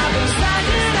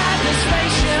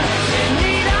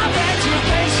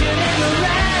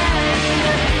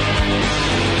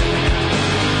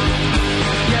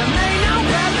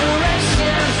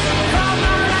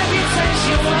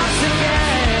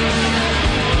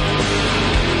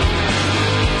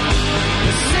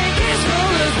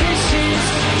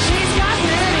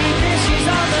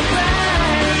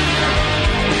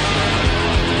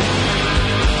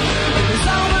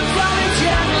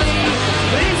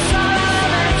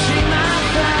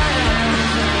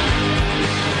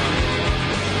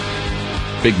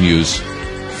 Big news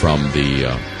from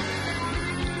the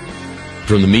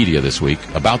media this week,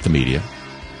 about the media,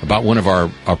 about one of our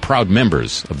proud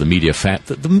members of the media,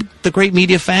 the great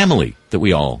media family that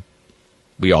we all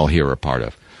here are part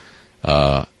of.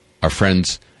 Our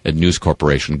friends at News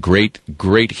Corporation,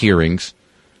 great hearings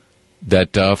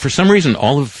that for some reason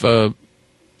all of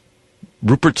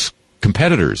Rupert's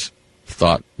competitors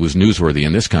thought was newsworthy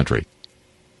in this country.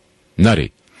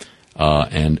 Nutty.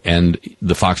 And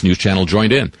the Fox News Channel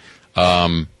joined in.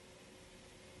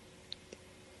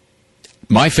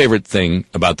 My favorite thing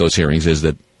about those hearings is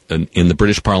that in the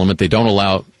British Parliament, they don't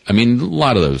allow, a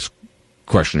lot of those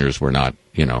questioners were not,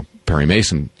 Perry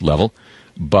Mason level,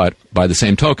 but by the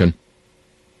same token,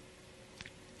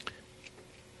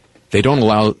 they don't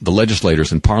allow the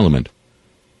legislators in Parliament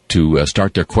to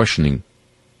start their questioning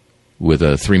with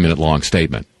a 3-minute long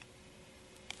statement.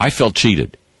 I felt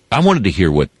cheated. I wanted to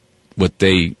hear what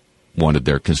they wanted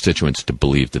their constituents to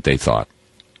believe that they thought.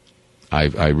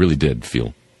 I really did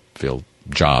feel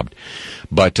jobbed.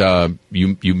 But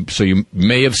you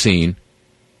may have seen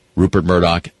Rupert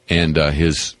Murdoch and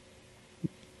is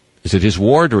it his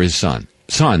ward or his son?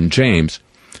 Son, James,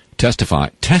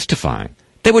 testifying.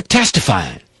 They were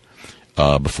testifying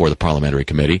before the parliamentary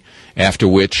committee, after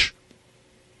which,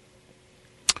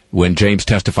 when James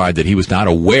testified that he was not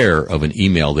aware of an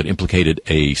email that implicated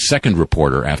a second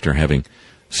reporter, after having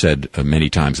said many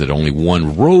times that only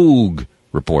one rogue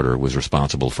reporter was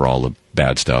responsible for all the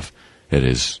bad stuff at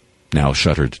his now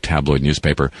shuttered tabloid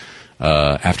newspaper,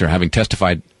 after having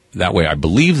testified that way, I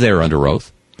believe they're under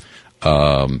oath.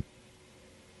 That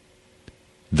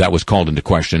was called into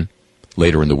question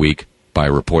later in the week by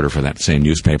a reporter for that same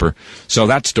newspaper. So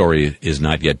that story is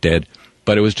not yet dead,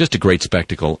 but it was just a great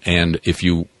spectacle. And if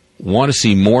you want to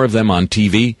see more of them on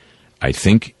TV, I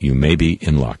think you may be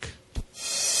in luck.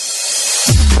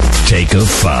 Take a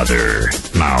father.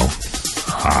 No,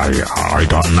 I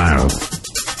don't know.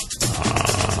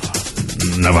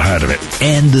 Never heard of it.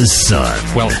 And the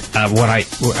son. Well,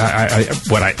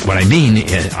 what I mean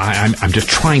is, I'm just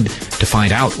trying to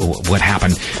find out what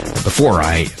happened before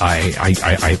I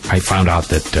found out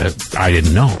that I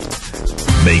didn't know.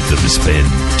 Make them spend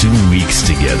 2 weeks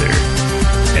together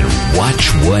and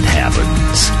watch what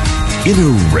happens in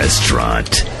a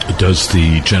restaurant. Does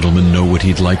the gentleman know what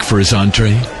he'd like for his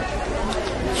entree?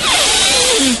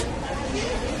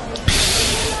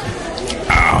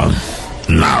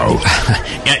 No.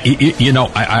 You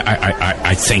know,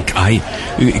 I think I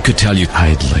could tell you.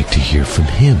 I'd like to hear from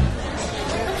him.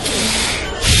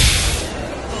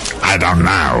 I don't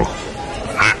know.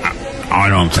 I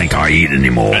don't think I eat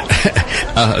anymore.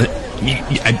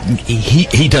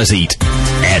 He does eat.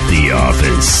 At the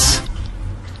office.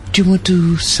 Do you want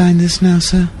to sign this now,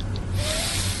 sir?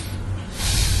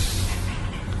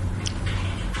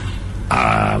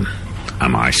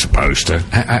 Am I supposed to?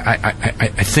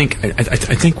 I think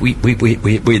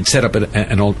we had set up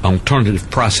an alternative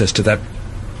process to that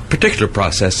particular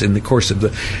process in the course of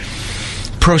the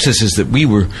processes that we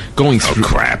were going through. Oh,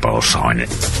 crap, I'll sign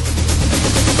it.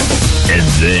 And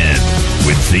then,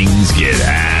 when things get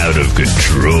out of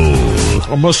control...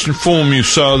 I must inform you,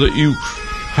 sir, that you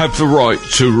have the right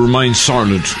to remain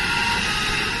silent.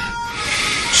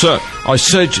 Sir, I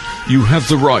said you have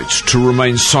the right to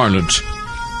remain silent.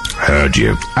 Heard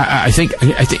you. I think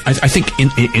in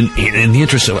the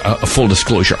interest of full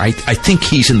disclosure, I think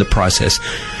he's in the process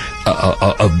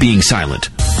of being silent.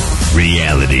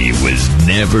 Reality was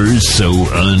never so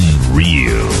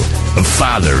unreal. A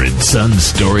father and son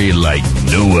story like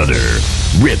no other,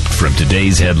 ripped from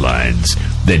today's headlines,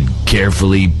 then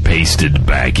carefully pasted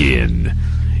back in.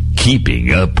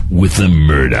 Keeping Up with the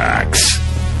Murdochs.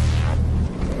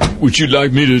 Would you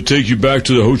like me to take you back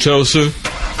to the hotel, sir?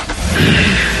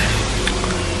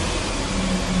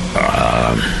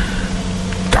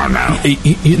 Don't know.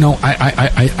 You know,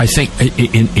 I think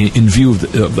in view of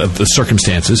the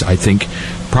circumstances, I think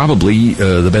probably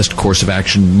the best course of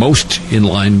action, most in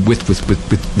line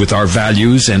with our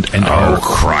values and oh,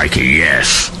 crikey,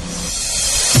 yes.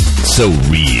 So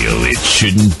real it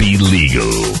shouldn't be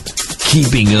legal.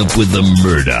 Keeping Up with the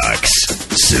Murdochs.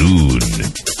 Soon.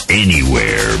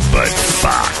 Anywhere but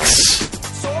Fox.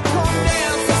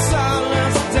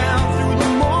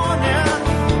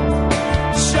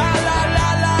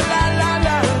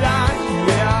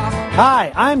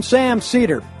 Hi, I'm Sam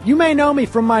Cedar. You may know me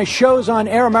from my shows on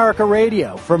Air America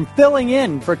Radio, from filling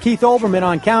in for Keith Olbermann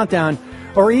on Countdown,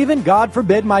 or even, God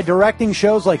forbid, my directing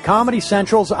shows like Comedy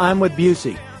Central's I'm with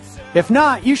Busey. If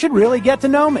not, you should really get to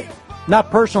know me.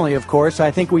 Not personally, of course. I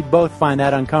think we'd both find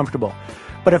that uncomfortable.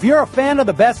 But if you're a fan of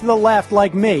the best of the left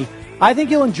like me, I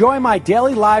think you'll enjoy my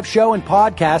daily live show and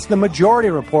podcast, The Majority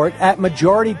Report, at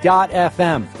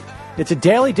majority.fm. It's a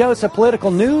daily dose of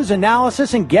political news,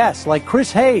 analysis, and guests like Chris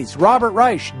Hayes, Robert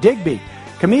Reich, Digby,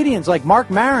 comedians like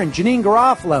Mark Maron, Janine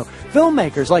Garofalo,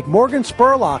 filmmakers like Morgan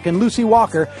Spurlock and Lucy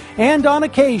Walker, and on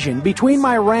occasion, between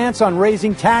my rants on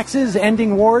raising taxes,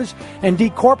 ending wars, and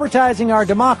decorporatizing our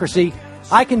democracy,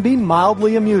 I can be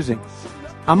mildly amusing.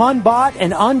 I'm unbought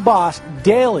and unbossed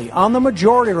daily on The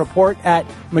Majority Report at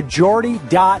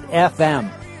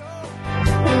majority.fm.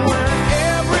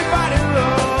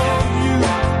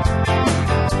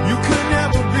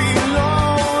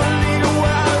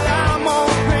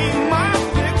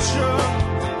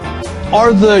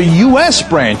 Are the U.S.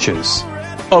 branches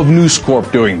of News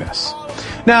Corp doing this?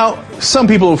 Now, some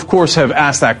people, of course, have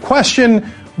asked that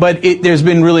question, but there's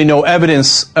been really no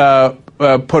evidence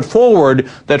put forward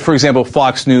that, for example,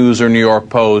 Fox News or New York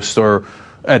Post or,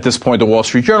 at this point, the Wall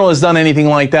Street Journal has done anything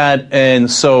like that. And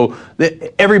so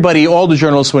everybody, all the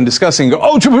journalists, when discussing, go,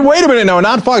 oh, wait a minute, no,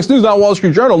 not Fox News, not Wall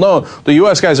Street Journal. No, the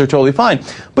U.S. guys are totally fine.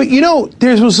 But, you know,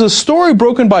 there was a story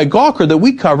broken by Gawker that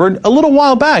we covered a little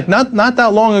while back, not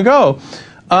that long ago,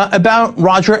 about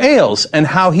Roger Ailes and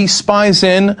how he spies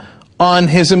in on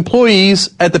his employees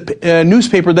at the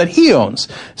newspaper that he owns.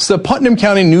 It's the Putnam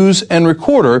County News and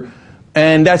Recorder.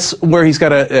 And that's where he's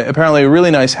got apparently a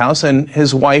really nice house, and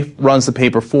his wife runs the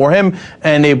paper for him,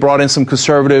 and they brought in some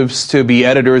conservatives to be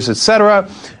editors, etc.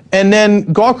 And then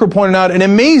Gawker pointed out an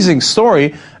amazing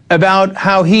story about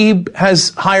how he has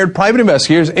hired private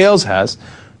investigators, Ailes has,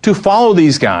 to follow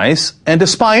these guys and to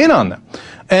spy in on them.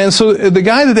 And so the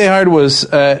guy that they hired was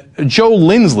Joe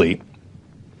Lindsley.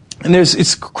 And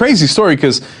it's a crazy story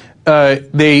because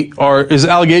is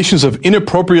allegations of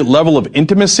inappropriate level of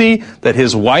intimacy that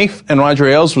his wife and Roger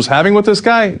Ailes was having with this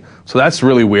guy. So that's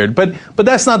really weird. But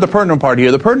that's not the pertinent part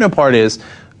here. The pertinent part is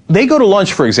they go to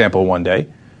lunch, for example, one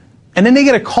day, and then they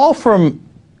get a call from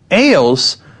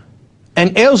Ailes,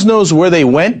 and Ailes knows where they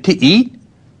went to eat,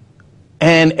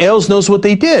 and Ailes knows what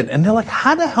they did. And they're like,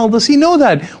 how the hell does he know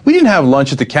that? We didn't have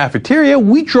lunch at the cafeteria.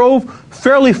 We drove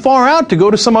fairly far out to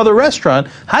go to some other restaurant.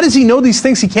 How does he know these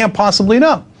things he can't possibly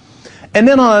know? And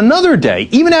then on another day,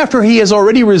 even after he has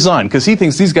already resigned, because he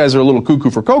thinks these guys are a little cuckoo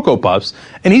for Cocoa Puffs,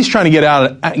 and he's trying to get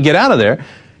out of there,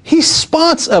 he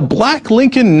spots a black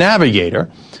Lincoln Navigator,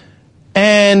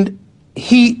 and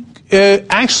he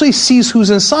actually sees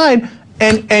who's inside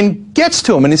and gets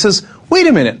to him. And he says, wait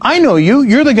a minute, I know you.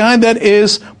 You're the guy that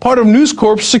is part of News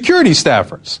Corp's security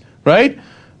staffers, right?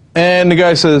 And the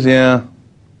guy says, yeah,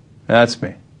 that's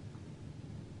me.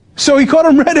 So he caught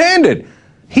him red-handed.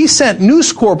 He sent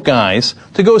News Corp guys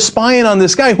to go spy in on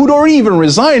this guy who'd already even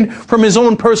resigned from his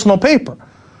own personal paper.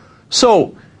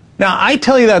 So now I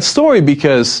tell you that story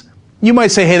because you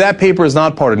might say, hey, that paper is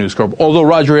not part of News Corp, although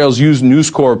Roger Ailes used News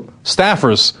Corp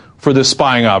staffers for this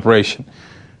spying operation.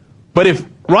 But if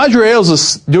Roger Ailes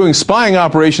is doing spying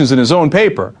operations in his own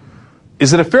paper,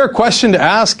 is it a fair question to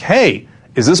ask, hey,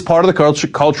 is this part of the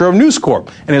culture of News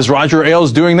Corp? And is Roger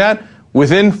Ailes doing that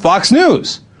within Fox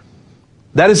News?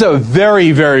 That is a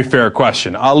very, very fair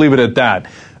question. I'll leave it at that.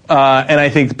 And I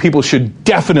think people should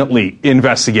definitely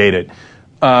investigate it.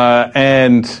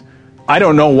 And I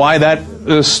don't know why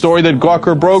that story that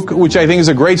Gawker broke, which I think is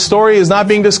a great story, is not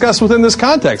being discussed within this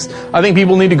context. I think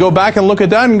people need to go back and look at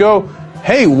that and go,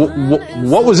 hey,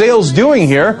 what was Ailes doing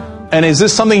here? And is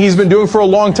this something he's been doing for a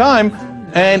long time?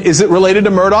 And is it related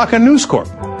to Murdoch and News Corp?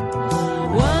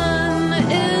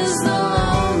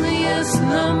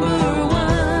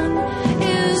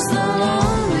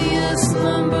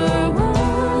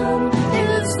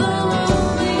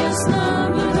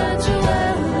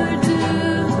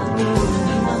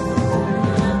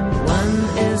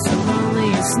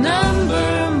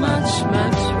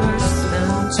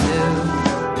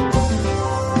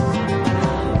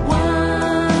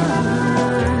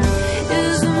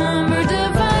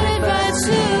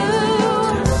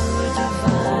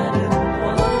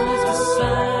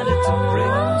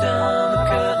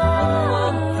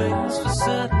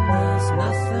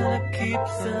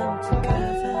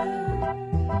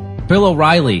 Bill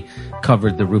O'Reilly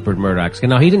covered the Rupert Murdoch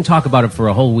scandal. Now, he didn't talk about it for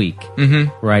a whole week,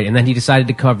 right? And then he decided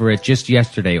to cover it just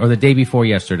yesterday, or the day before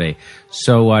yesterday.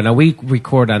 So now we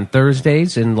record on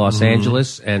Thursdays in Los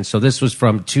Angeles, and so this was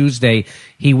from Tuesday.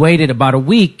 He waited about a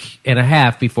week and a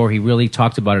half before he really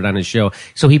talked about it on his show.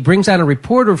 So he brings on a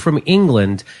reporter from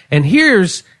England, and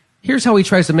here's how he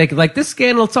tries to make it like this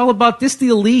scandal. It's all about this. The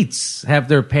elites have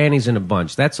their panties in a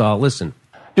bunch. That's all. Listen.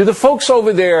 Do the folks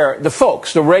over there,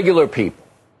 the regular people,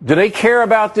 do they care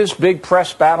about this big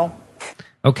press battle?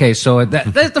 Okay, so do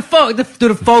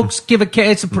the folks give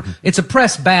it's a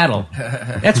press battle.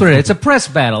 That's what it is. It's a press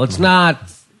battle. It's not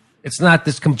this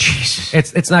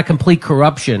it's not complete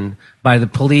corruption by the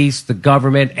police, the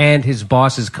government, and his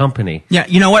boss's company. Yeah,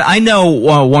 you know what? I know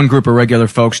one group of regular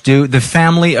folks do. The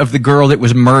family of the girl that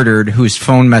was murdered, whose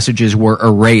phone messages were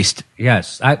erased.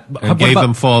 Yes, and gave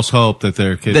them false hope that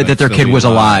their kid that their kid was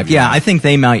alive. Yeah, I think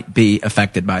they might be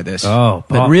affected by this. Oh,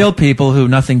 but real people who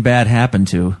nothing bad happened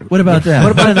to. What about that?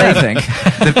 What do they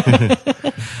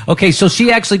think? Okay, so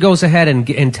she actually goes ahead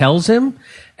and tells him,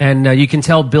 and you can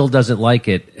tell Bill doesn't like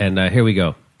it. And here we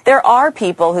go. There are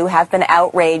people who have been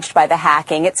outraged by the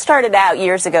hacking. It started out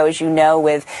years ago, as you know,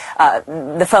 with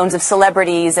the phones of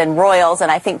celebrities and royals, and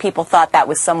I think people thought that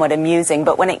was somewhat amusing.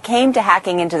 But when it came to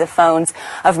hacking into the phones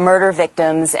of murder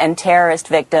victims and terrorist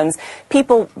victims,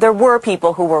 there were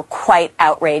people who were quite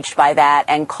outraged by that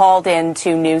and called in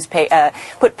to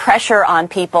put pressure on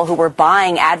people who were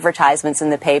buying advertisements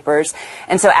in the papers,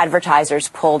 and so advertisers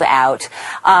pulled out.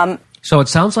 So it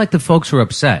sounds like the folks were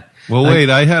upset. Well, wait,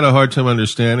 I had a hard time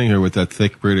understanding her with that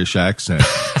thick British accent.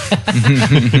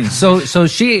 So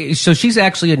she's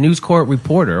actually a News Corp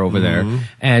reporter over there,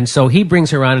 and so he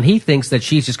brings her on, and he thinks that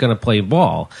she's just going to play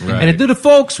ball. Right. And do the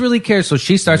folks really care? So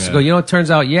she starts to go, it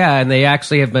turns out, and they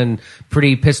actually have been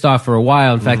pretty pissed off for a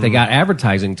while. In fact, they got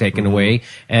advertising taken away,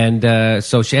 and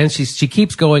so she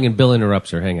keeps going, and Bill interrupts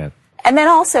her. Hang on. And then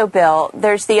also, Bill,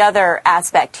 there's the other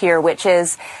aspect here, which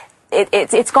is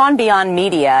it's gone beyond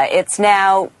media. It's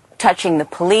now touching the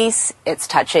police, it's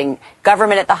touching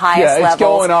government at the highest levels. Yeah, it's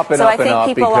going up and so up and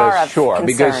up concern.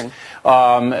 Because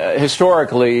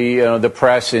historically, the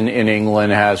press in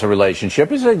England has a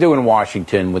relationship, as they do in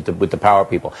Washington, with the power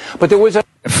people. But there was a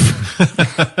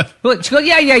Well, she goes,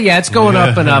 yeah, it's going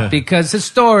up and up because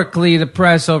historically the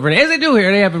press over, as they do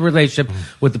here, they have a relationship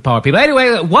with the power people.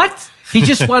 Anyway, what? He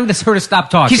just wanted her to stop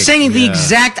talking. He's saying the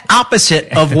exact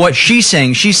opposite of what she's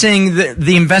saying. She's saying that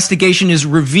the investigation is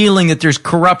revealing that there's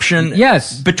corruption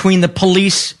between the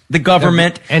police, the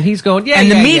government, and he's going,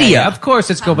 and the media. Yeah. Of course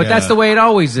it's good, but that's the way it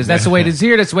always is. That's the way it is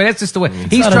here. That's just the way.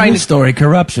 He's trying to story.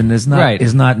 Corruption is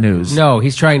not news. No,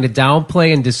 he's trying to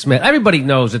downplay and dismiss. Everybody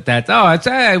knows that.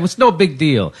 It's no big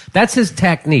deal. That's his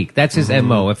technique. That's his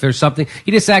MO. If there's something,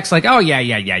 he just acts like, oh yeah.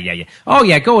 Oh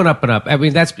yeah, going up and up. I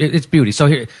mean, it's beauty. So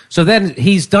then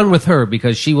he's done with her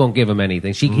because she won't give him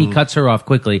anything. He cuts her off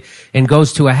quickly and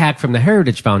goes to a hack from the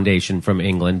Heritage Foundation from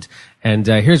England. And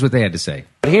here's what they had to say.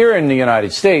 Here in the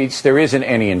United States, there isn't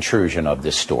any intrusion of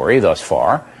this story thus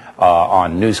far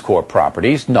on News Corp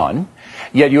properties, none.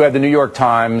 Yet you have the New York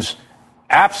Times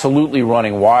absolutely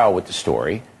running wild with the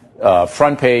story.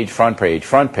 Front page,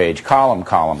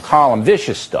 column,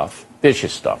 vicious stuff.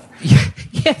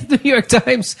 Yeah, the New York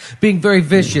Times being very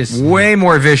vicious. Way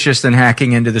more vicious than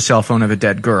hacking into the cell phone of a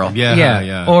dead girl.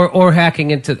 Yeah. Or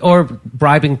hacking into, or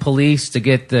bribing police to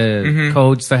get the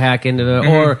codes to hack into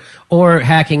the, or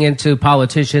hacking into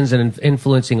politicians and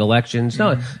influencing elections.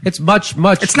 No, it's much.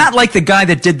 It's not like the guy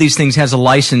that did these things has a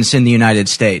license in the United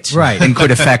States. Right. And could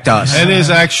affect us. And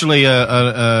is actually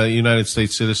a United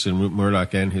States citizen. Rupert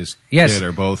Murdoch and his kid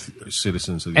are both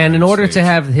citizens of the United States. And in order to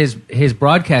have his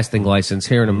broadcasting license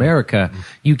here in America,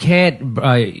 you can't,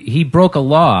 he broke a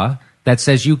law that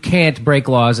says you can't break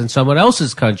laws in someone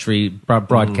else's country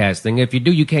broadcasting. If you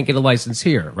do, you can't get a license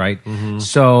here, right?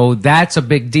 So that's a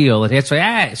big deal.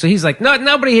 And so he's like, no,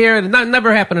 nobody here,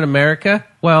 never happened in America.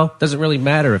 Well, doesn't really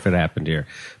matter if it happened here.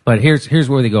 But here's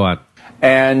where they go on.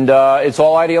 And it's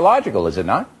all ideological, is it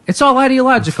not? It's all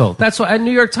ideological. That's why at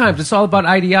New York Times, it's all about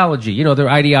ideology. You know, their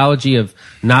ideology of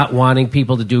not wanting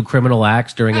people to do criminal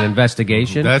acts during an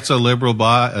investigation. That's a liberal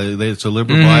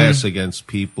bias against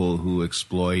people who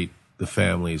exploit the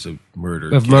families of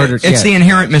murdered kids. It's the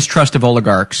inherent mistrust of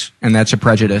oligarchs, and that's a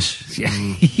prejudice.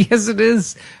 Yes, it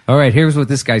is. All right, here's what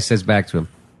this guy says back to him.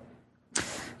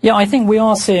 Yeah, I think we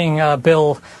are seeing,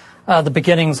 Bill, the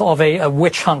beginnings of a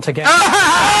witch hunt again.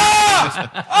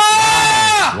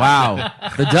 Wow.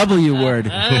 The W word.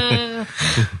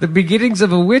 The beginnings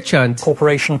of a witch hunt.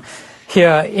 Corporation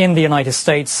here in the United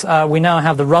States. We now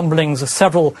have the rumblings of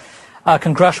several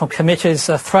congressional committees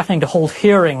threatening to hold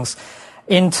hearings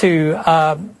into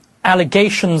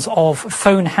allegations of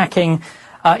phone hacking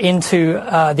into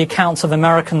the accounts of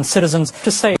American citizens.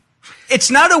 To say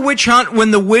it's not a witch hunt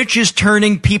when the witch is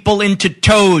turning people into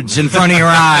toads in front of your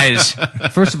eyes.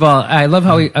 First of all, I love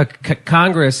how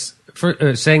Congress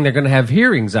saying they're going to have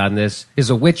hearings on this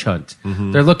is a witch hunt.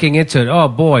 They're looking into it. Oh,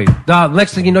 boy.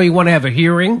 Next thing you know, you want to have a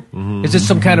hearing? Is this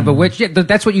some kind of a witch? Yeah,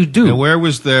 that's what you do. And where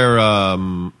was their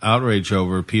outrage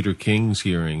over Peter King's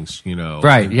hearings, you know?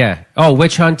 Right, yeah. Oh,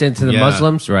 witch hunt into the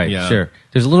Muslims? Right, sure.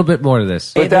 There's a little bit more to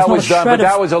this. But that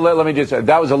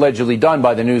was allegedly done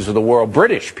by the News of the World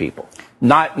British people.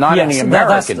 Not any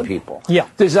American people. Yeah.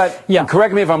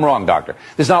 Correct me if I'm wrong, Doctor.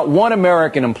 There's not one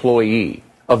American employee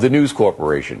of the News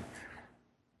Corporation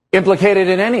implicated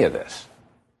in any of this.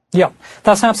 Yeah,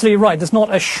 that's absolutely right. There's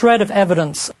not a shred of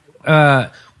evidence.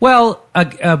 Bill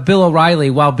O'Reilly,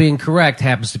 while being correct,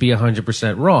 happens to be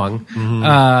 100% wrong.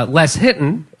 Les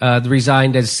Hinton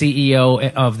resigned as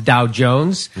CEO of Dow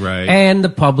Jones and the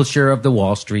publisher of the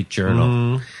Wall Street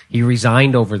Journal. He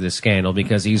resigned over this scandal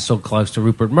because he's so close to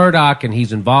Rupert Murdoch and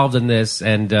he's involved in this.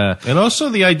 And also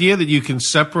the idea that you can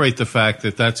separate the fact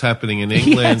that that's happening in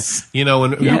England. Yes. You know,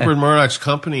 when Rupert Murdoch's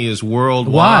company is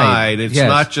worldwide, it's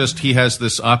not just he has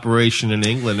this operation in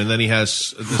England and then he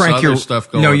has this other stuff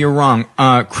going on. No, you're wrong.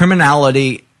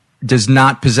 Criminality does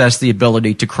not possess the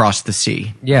ability to cross the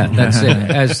sea. Yeah, that's it.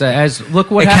 As look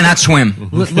what happened. Cannot swim.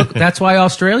 Look, that's why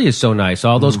Australia is so nice.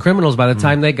 All those criminals, by the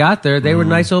time they got there, they were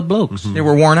nice old blokes. They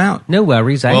were worn out. No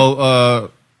worries.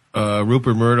 Well,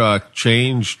 Rupert Murdoch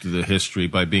changed the history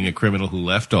by being a criminal who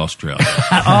left Australia.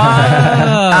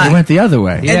 He went the other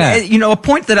way. Yeah. And, you know, a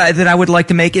point that I would like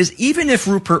to make is even if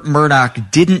Rupert Murdoch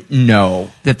didn't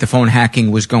know that the phone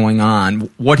hacking was going on,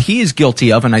 what he is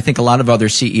guilty of, and I think a lot of other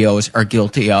CEOs are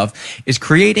guilty of, is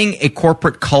creating a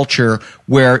corporate culture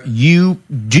where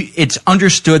it's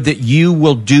understood that you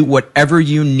will do whatever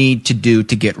you need to do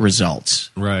to get results.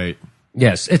 Right.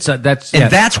 Yes,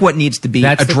 that's what needs to be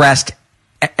addressed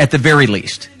at the very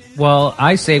least. Well,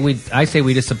 I say we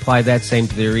just apply that same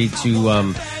theory to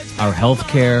our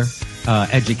healthcare,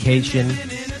 education,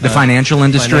 the financial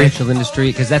industry,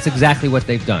 because that's exactly what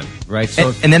they've done, right?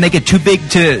 So, and then they get too big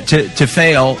to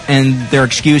fail, and their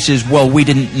excuse is, "Well, we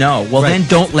didn't know." Well, then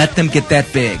don't let them get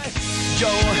that big.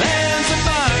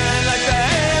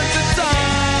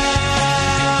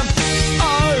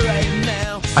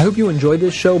 I hope you enjoyed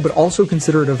this show, but also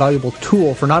consider it a valuable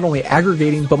tool for not only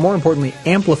aggregating, but more importantly,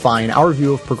 amplifying our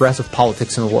view of progressive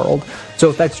politics in the world. So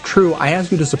if that's true, I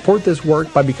ask you to support this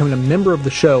work by becoming a member of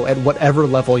the show at whatever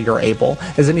level you're able,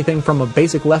 as anything from a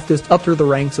basic leftist up through the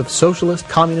ranks of socialist,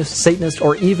 communist, Satanist,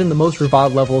 or even the most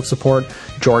reviled level of support,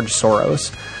 George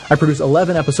Soros. I produce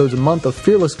 11 episodes a month of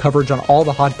fearless coverage on all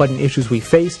the hot-button issues we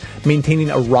face,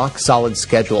 maintaining a rock-solid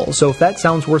schedule. So if that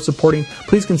sounds worth supporting,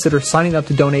 please consider signing up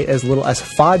to donate as little as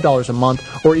 $5 a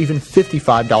month or even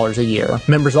 $55 a year.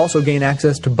 Members also gain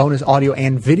access to bonus audio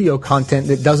and video content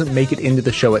that doesn't make it into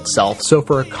the show itself. So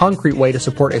for a concrete way to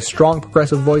support a strong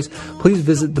progressive voice, please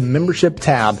visit the membership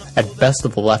tab at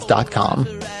bestoftheleft.com.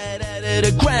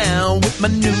 The ground with my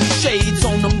new shades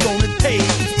on, I'm gonna take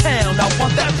this town. I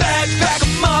want that backpack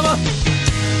of mama.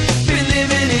 Been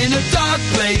living in a dark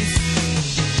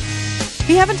place.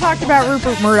 We haven't talked about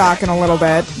Rupert Murdoch in a little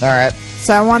bit. All right.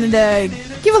 So I wanted to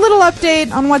give a little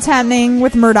update on what's happening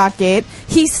with Murdoch Gate.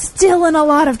 He's still in a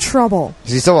lot of trouble.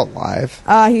 Is he still alive?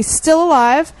 He's still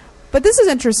alive. But this is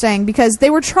interesting because they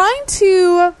were trying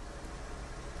to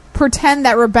pretend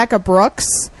that Rebecca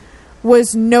Brooks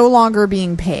was no longer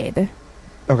being paid.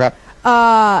 Okay.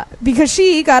 Because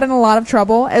she got in a lot of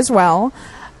trouble as well.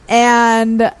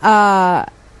 And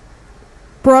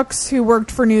Brooks, who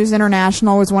worked for News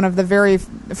International, was one of the very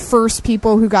first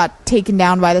people who got taken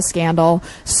down by the scandal.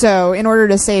 So in order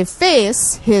to save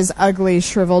face, his ugly,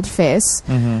 shriveled face,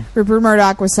 Rupert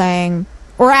Murdoch was saying,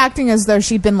 or acting as though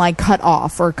she'd been like cut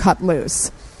off or cut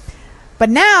loose. But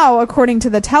now, according to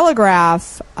the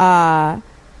Telegraph, an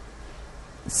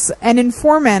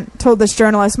informant told this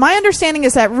journalist, my understanding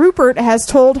is that Rupert has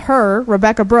told her,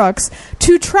 Rebecca Brooks,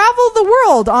 to travel the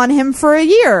world on him for a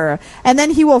year, and then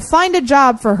he will find a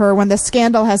job for her when the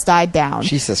scandal has died down.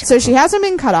 So she hasn't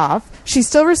been cut off. She's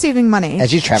still receiving money. And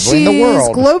she's traveling the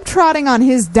world. She's globetrotting on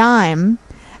his dime,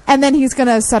 and then he's going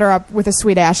to set her up with a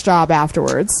sweet-ass job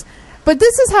afterwards. But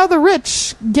this is how the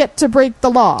rich get to break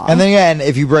the law. And then again,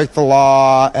 if you break the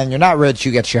law and you're not rich,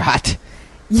 you get shot.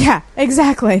 Yeah,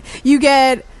 exactly. You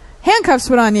get handcuffs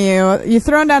put on you, you're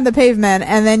thrown down the pavement,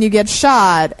 and then you get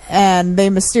shot, and they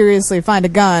mysteriously find a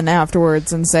gun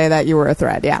afterwards and say that you were a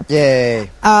threat. Yeah. Yay.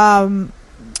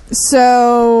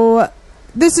 So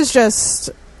this is just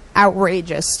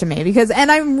outrageous to me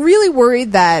and I'm really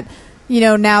worried that,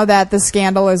 now that the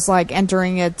scandal is like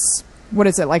entering its, what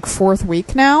is it, like fourth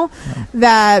week now,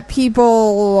 that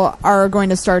people are going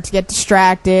to start to get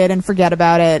distracted and forget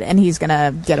about it, and he's going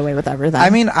to get away with everything. I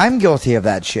mean, I'm guilty of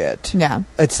that shit. Yeah.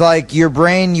 It's like your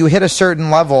brain, you hit a certain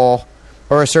level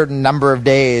or a certain number of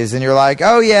days, and you're like,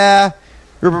 oh, yeah,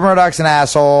 Rupert Murdoch's an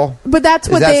asshole. But that's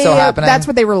what still happening? That's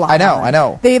what they rely on. I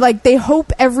know. They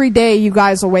hope every day you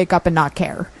guys will wake up and not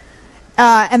care.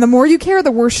 And the more you care,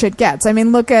 the worse shit gets. I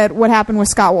mean, look at what happened with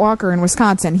Scott Walker in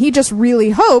Wisconsin. He just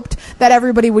really hoped that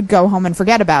everybody would go home and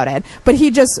forget about it. But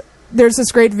there's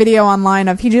this great video online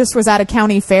of he just was at a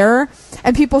county fair,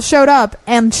 and people showed up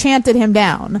and chanted him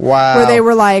down. Wow. Where they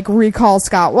were like, recall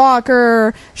Scott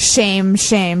Walker, shame,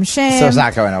 shame, shame. So it's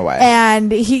not going away.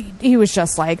 And he was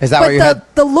just like... Is that what you had?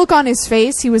 The look on his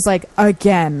face, he was like,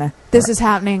 again. This is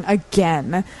happening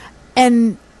again.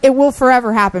 And... it will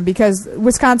forever happen because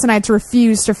Wisconsinites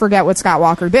refuse to forget what Scott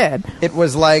Walker did. It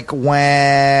was like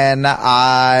when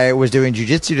I was doing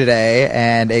jiu-jitsu today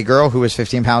and a girl who was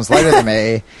 15 pounds lighter than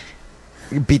me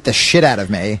beat the shit out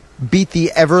of me. Beat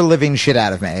the ever-living shit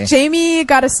out of me. Jamie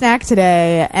got a snack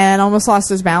today and almost lost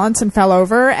his balance and fell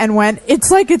over and went, it's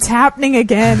like it's happening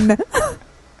again.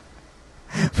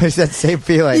 It's that same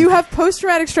feeling. You have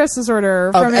post-traumatic stress disorder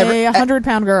from a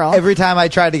 100-pound girl. Every time I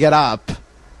tried to get up,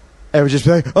 it would just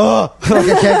be like, oh, like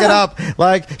I can't get up.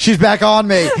 Like, she's back on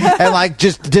me. And, like,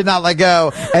 just did not let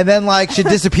go. And then, like, she'd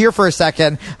disappear for a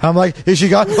second. I'm like, is she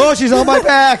gone? Oh, she's on my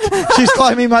back. She's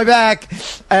climbing my back.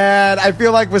 And I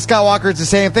feel like with Scott Walker, it's the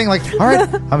same thing. Like, all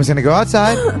right, I'm just going to go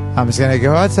outside.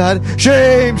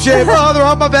 Shame, shame. Oh, they're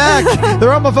on my back.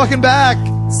 They're on my fucking back.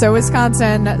 So,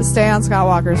 Wisconsin, stay on Scott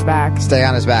Walker's back. Stay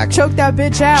on his back. Choke that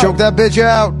bitch out. Choke that bitch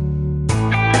out.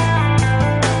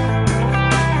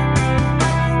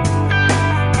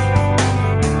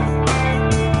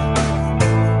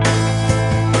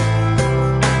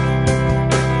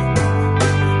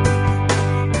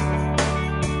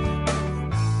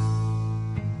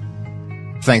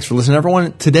 Thanks for listening,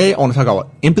 everyone. Today, I want to talk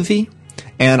about empathy,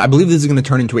 and I believe this is going to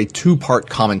turn into a two-part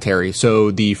commentary.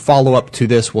 So the follow-up to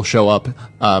this will show up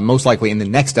most likely in the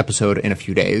next episode in a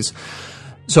few days.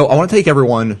 So I want to take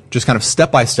everyone just kind of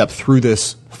step-by-step through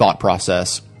this thought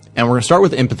process, and we're going to start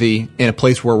with empathy in a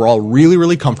place where we're all really,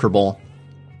 really comfortable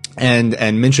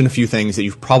and mention a few things that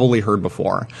you've probably heard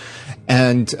before.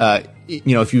 And,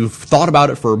 if you've thought about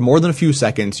it for more than a few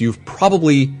seconds, you've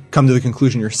probably come to the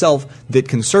conclusion yourself that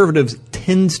conservatives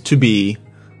tend to be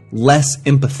less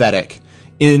empathetic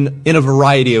in a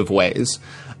variety of ways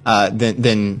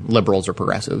than liberals or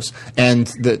progressives. And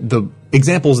the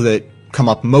examples that come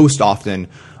up most often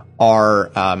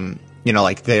are,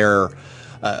 like they're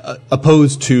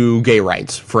opposed to gay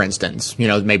rights, for instance.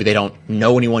 Maybe they don't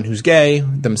know anyone who's gay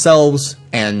themselves,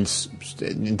 and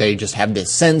they just have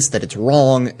this sense that it's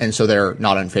wrong, and so they're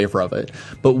not in favor of it.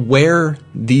 But where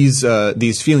these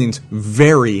feelings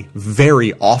very,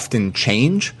 very often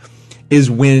change is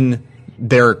when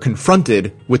they're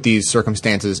confronted with these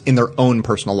circumstances in their own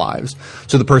personal lives.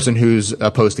 So the person who's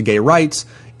opposed to gay rights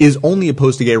is only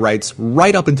opposed to gay rights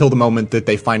right up until the moment that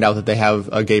they find out that they have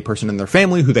a gay person in their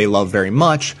family who they love very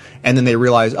much, and then they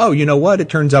realize, oh, you know what? It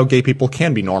turns out gay people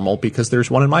can be normal because there's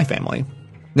one in my family.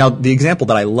 Now, the example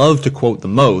that I love to quote the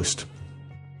most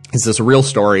is this real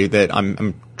story that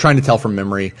I'm trying to tell from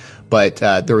memory, but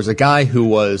there was a guy who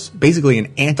was basically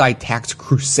an anti-tax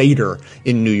crusader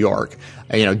in New York.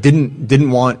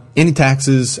 Didn't want any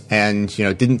taxes, and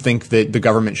didn't think that the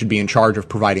government should be in charge of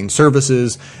providing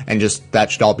services, and just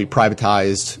that should all be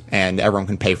privatized, and everyone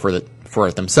can pay for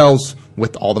it themselves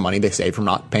with all the money they save from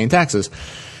not paying taxes.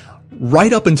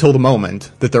 Right up until the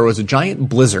moment that there was a giant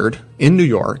blizzard in New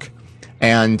York,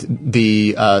 and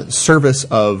the service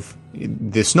of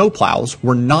the snowplows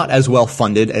were not as well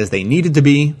funded as they needed to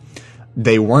be.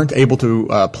 They weren't able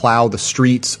to plow the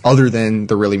streets other than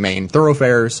the really main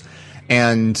thoroughfares.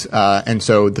 And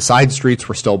so the side streets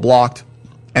were still blocked.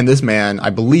 And this man, I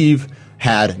believe,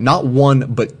 had not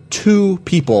one but two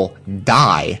people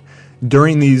die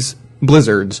during these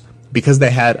blizzards because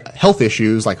they had health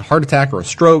issues like a heart attack or a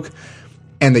stroke,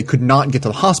 and they could not get to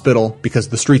the hospital because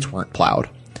the streets weren't plowed.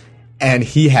 And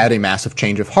he had a massive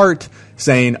change of heart,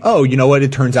 saying, oh, you know what,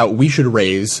 it turns out we should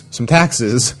raise some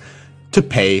taxes to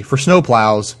pay for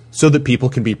snowplows so that people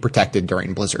can be protected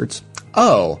during blizzards.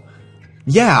 Oh,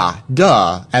 yeah,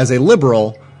 duh. As a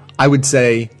liberal, I would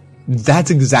say that's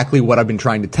exactly what I've been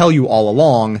trying to tell you all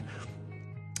along,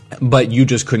 but you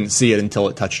just couldn't see it until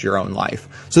it touched your own life.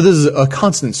 So this is a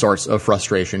constant source of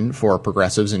frustration for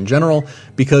progressives in general,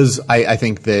 because I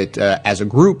think that as a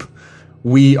group,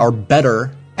 we are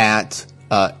better at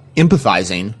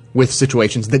empathizing with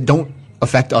situations that don't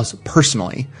affect us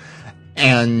personally.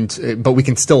 But we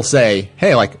can still say,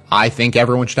 hey, I think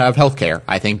everyone should have health care.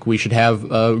 I think we should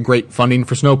have great funding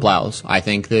for snowplows. I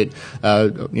think that,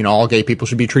 all gay people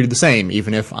should be treated the same,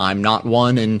 even if I'm not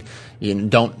one and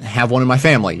don't have one in my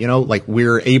family.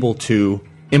 We're able to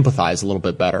empathize a little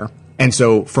bit better. And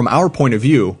so from our point of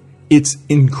view, it's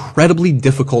incredibly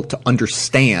difficult to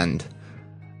understand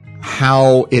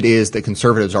how it is that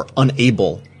conservatives are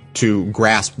unable to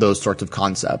grasp those sorts of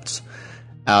concepts.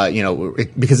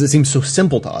 Because it seems so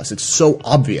simple to us. It's so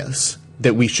obvious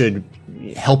that we should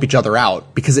help each other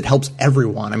out because it helps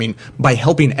everyone. I mean, by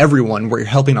helping everyone, we're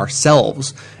helping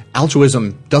ourselves.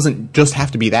 Altruism doesn't just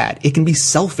have to be that. It can be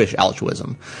selfish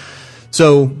altruism.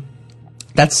 So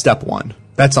that's step one.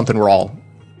 That's something we're all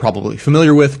probably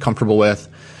familiar with, comfortable with.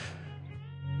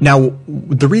 Now,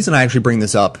 the reason I actually bring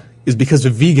this up is because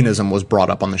veganism was brought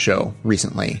up on the show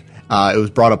recently. It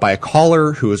was brought up by a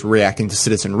caller who was reacting to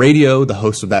Citizen Radio. The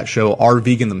hosts of that show are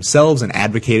vegan themselves and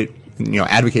advocate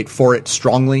for it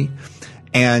strongly.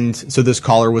 And so this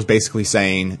caller was basically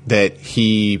saying that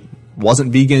he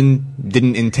wasn't vegan,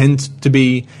 didn't intend to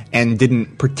be, and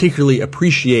didn't particularly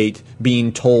appreciate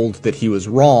being told that he was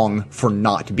wrong for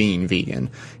not being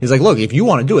vegan. He's like, look, if you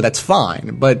want to do it, that's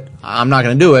fine, but I'm not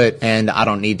going to do it, and I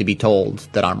don't need to be told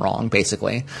that I'm wrong,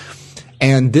 basically.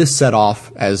 And this set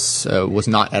off, as was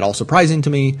not at all surprising to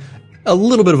me, a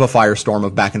little bit of a firestorm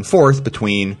of back and forth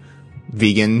between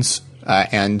vegans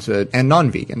and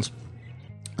non-vegans,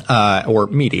 or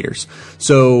meat eaters.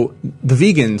 So the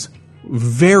vegans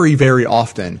very, very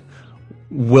often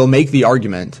will make the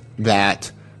argument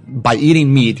that by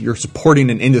eating meat, you're supporting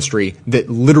an industry that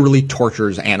literally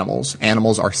tortures animals.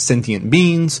 Animals are sentient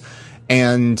beings,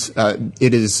 and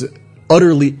it is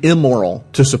utterly immoral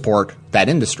to support that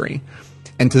industry.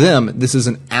 And to them, this is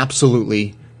an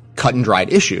absolutely cut and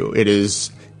dried issue. It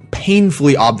is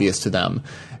painfully obvious to them.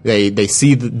 They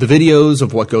see the videos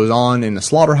of what goes on in a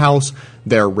slaughterhouse.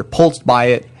 They're repulsed by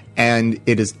it, and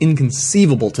it is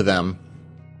inconceivable to them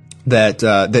that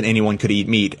anyone could eat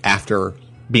meat after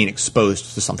being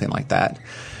exposed to something like that.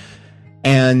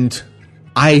 And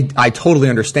I totally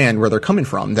understand where they're coming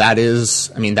from. That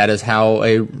is how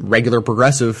a regular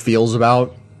progressive feels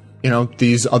about,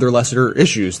 these other lesser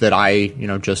issues that I,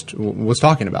 just was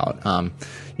talking about.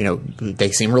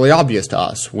 they seem really obvious to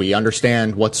us. We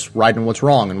understand what's right and what's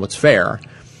wrong and what's fair.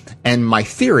 And my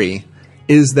theory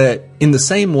is that in the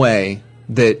same way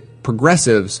that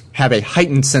progressives have a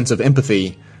heightened sense of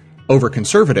empathy over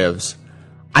conservatives,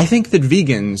 I think that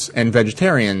vegans and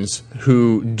vegetarians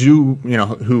who do,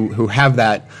 who have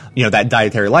that, that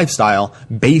dietary lifestyle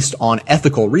based on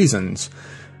ethical reasons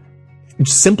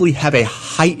simply have a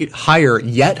higher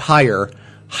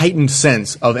heightened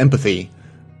sense of empathy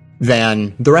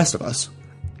than the rest of us.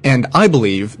 And I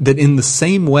believe that in the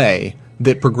same way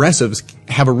that progressives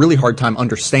have a really hard time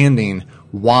understanding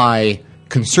why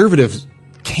conservatives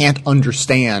can't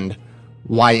understand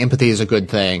why empathy is a good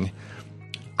thing,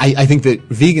 I think that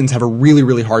vegans have a really,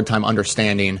 really hard time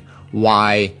understanding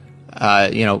why,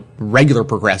 regular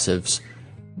progressives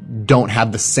don't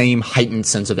have the same heightened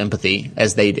sense of empathy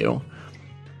as they do.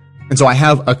 And so I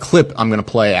have a clip I'm going to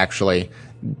play, actually,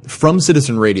 from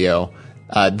Citizen Radio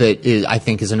that I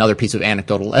think is another piece of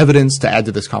anecdotal evidence to add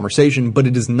to this conversation, but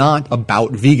it is not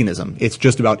about veganism. It's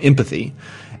just about empathy.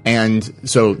 And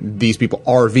so these people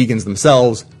are vegans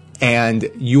themselves, and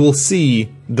you will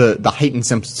see the heightened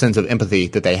sense of empathy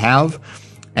that they have.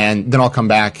 And then I'll come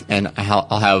back and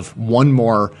I'll have one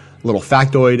more little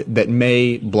factoid that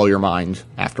may blow your mind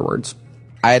afterwards.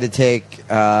 I had to take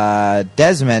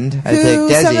Desmond. I had to take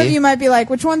Desi. Some of you might be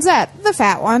like, which one's that? The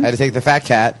fat one. I had to take the fat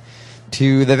cat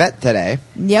to the vet today.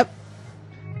 Yep.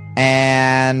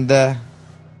 And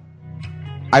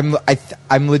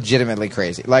I'm legitimately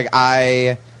crazy. Like,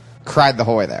 I cried the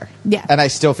whole way there. Yeah. And I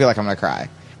still feel like I'm going to cry.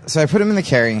 So I put him in the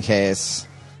carrying case,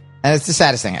 and it's the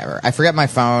saddest thing ever. I forget my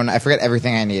phone. I forget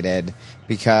everything I needed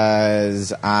because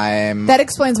That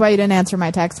explains why you didn't answer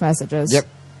my text messages. Yep.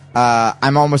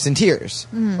 I'm almost in tears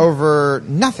over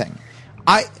nothing.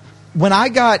 I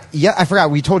forgot,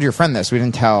 we told your friend this. We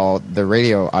didn't tell the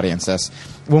radio audience this.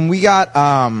 When we got,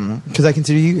 because I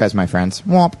consider you guys my friends.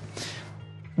 Womp.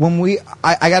 When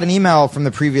I got an email from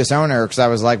the previous owner because I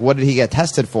was like, what did he get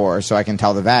tested for so I can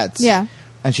tell the vets? Yeah.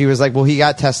 And she was like, well, he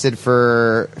got tested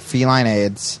for feline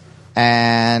AIDS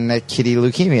and kitty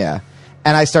leukemia.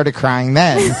 And I started crying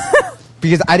then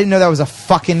because I didn't know that was a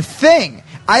fucking thing.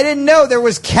 I didn't know there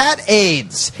was cat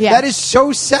AIDS. Yeah. That is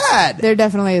so sad. There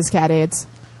definitely is cat AIDS.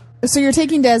 So you're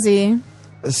taking Desi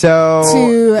to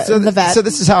the vet. So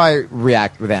this is how I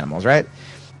react with animals, right?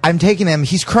 I'm taking him.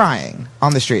 He's crying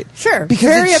on the street. Sure. Because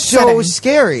very it's upsetting. so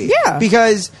scary. Yeah.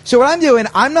 So what I'm doing,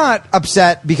 I'm not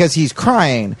upset because he's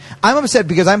crying. I'm upset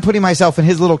because I'm putting myself in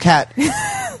his little cat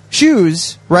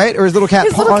shoes, right? Or his little cat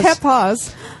paws. His little cat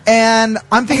paws. And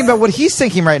I'm thinking about what he's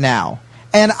thinking right now.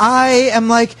 And I am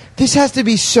like, this has to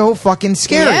be so fucking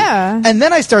scary. Yeah. And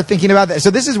then I start thinking about that. So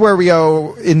this is where we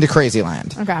go into crazy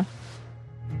land. Okay.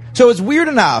 So it's weird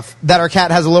enough that our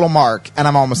cat has a little mark and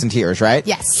I'm almost in tears, right?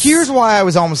 Yes. Here's why I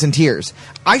was almost in tears.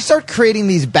 I start creating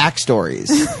these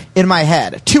backstories in my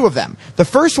head. Two of them. The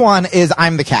first one is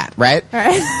I'm the cat, right? All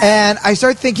right. And I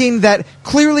start thinking that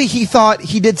clearly he thought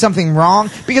he did something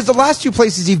wrong because the last two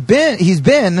places he's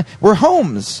been were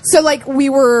homes. So like we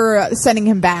were sending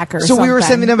him back or something. So we were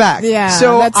sending him back. Yeah.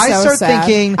 So that's I start sad.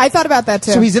 thinking. I thought about that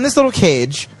too. So he's in this little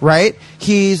cage, right?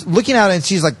 He's looking out and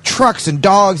sees like trucks and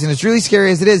dogs and it's really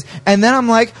scary as it is. And then I'm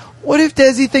like, what if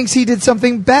Desi thinks he did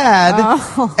something bad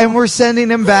and we're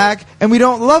sending him back and we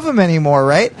don't love him anymore,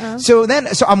 right? So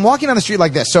I'm walking down the street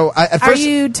like this. So at first, are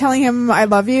you telling him I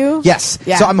love you? Yes.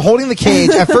 Yeah. So I'm holding the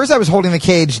cage. At first I was holding the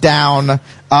cage down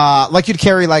like you'd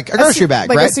carry like a grocery bag,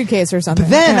 like right? a suitcase or something. But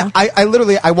then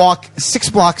I walk 6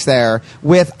 blocks there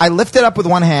I lift it up with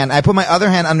one hand, I put my other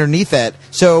hand underneath it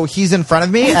so he's in front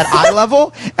of me at eye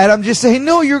level and I'm just saying,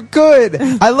 no, you're good.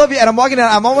 I love you. And I'm walking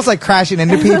down, I'm almost like crashing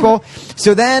into people.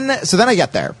 So then I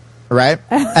get there, right?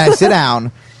 And I sit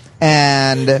down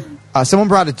and someone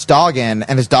brought its dog in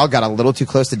and his dog got a little too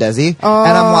close to Desi. Oh,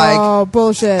 and I'm like,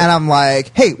 bullshit. And I'm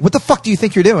like, hey, what the fuck do you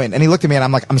think you're doing? And he looked at me and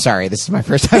I'm like, I'm sorry, this is my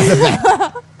first time in the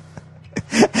vet.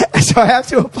 So I have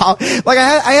to apologize. Like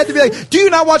I had to be like, do you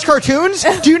not watch cartoons?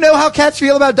 Do you know how cats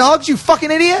feel about dogs, you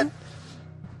fucking idiot?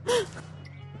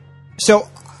 So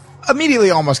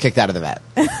immediately almost kicked out of the vet,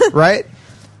 right?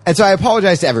 And so I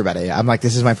apologize to everybody. I'm like,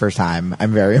 this is my first time.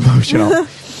 I'm very emotional.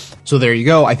 So there you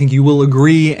go. I think you will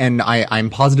agree, and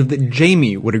I'm positive that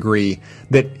Jamie would agree,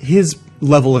 that his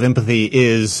level of empathy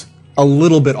is a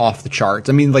little bit off the charts.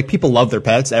 I mean, like, people love their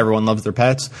pets. Everyone loves their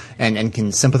pets and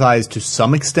can sympathize to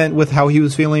some extent with how he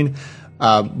was feeling.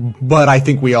 But I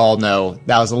think we all know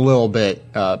that was a little bit,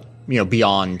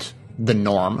 beyond the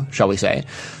norm, shall we say.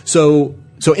 So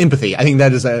empathy, I think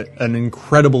that is an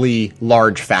incredibly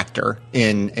large factor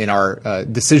in our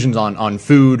decisions on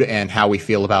food and how we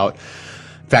feel about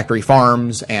factory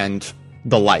farms and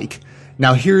the like.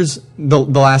 Now, here's the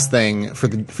last thing for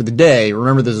the day.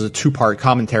 Remember, this is a two-part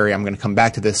commentary. I'm going to come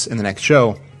back to this in the next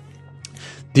show.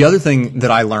 The other thing that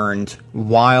I learned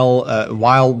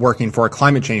while working for a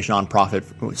climate change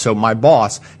nonprofit, so my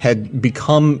boss had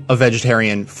become a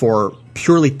vegetarian for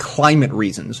purely climate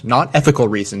reasons, not ethical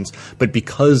reasons, but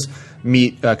because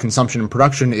meat consumption and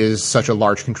production is such a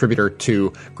large contributor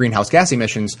to greenhouse gas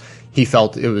emissions, he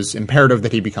felt it was imperative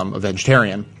that he become a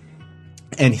vegetarian.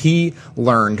 And he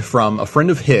learned from a friend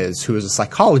of his, who is a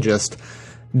psychologist,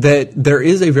 that there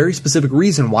is a very specific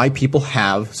reason why people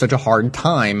have such a hard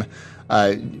time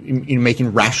in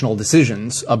making rational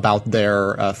decisions about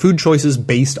their food choices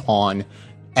based on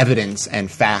evidence and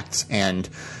facts and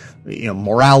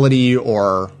morality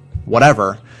or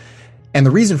whatever. And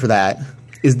the reason for that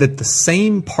is that the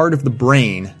same part of the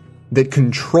brain that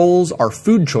controls our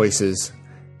food choices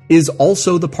is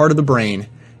also the part of the brain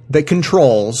that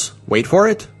controls, wait for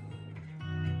it,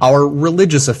 our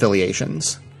religious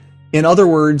affiliations. In other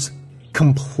words,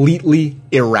 completely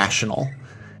irrational.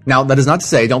 Now, that is not to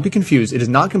say, don't be confused, it is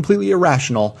not completely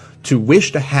irrational to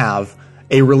wish to have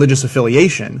a religious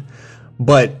affiliation,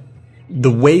 but the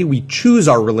way we choose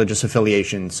our religious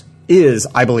affiliations is,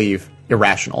 I believe,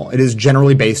 irrational. It is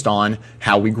generally based on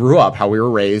how we grew up, how we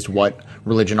were raised, what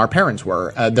religion our parents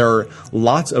were. There are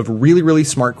lots of really, really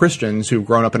smart Christians who've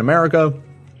grown up in America,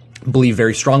 believe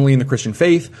very strongly in the Christian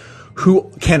faith, who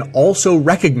can also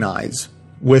recognize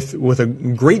with a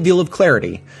great deal of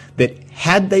clarity that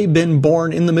had they been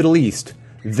born in the Middle East,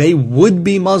 they would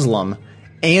be Muslim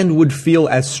and would feel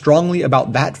as strongly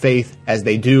about that faith as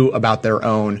they do about their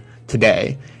own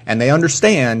today. And they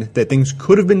understand that things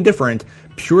could have been different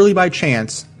purely by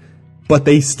chance, but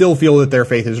they still feel that their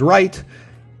faith is right.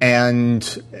 And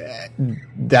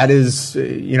that is,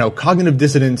 cognitive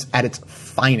dissonance at its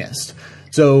finest.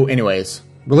 So anyways,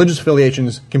 religious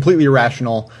affiliations, completely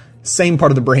irrational. Same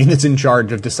part of the brain that's in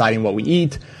charge of deciding what we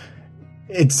eat.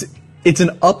 It's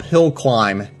an uphill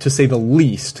climb, to say the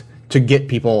least, to get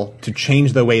people to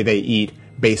change the way they eat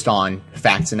based on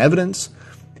facts and evidence.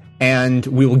 And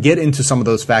we will get into some of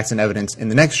those facts and evidence in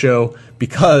the next show,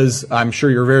 because I'm sure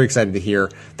you're very excited to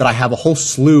hear that I have a whole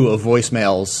slew of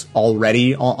voicemails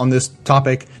already on this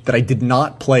topic that I did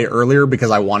not play earlier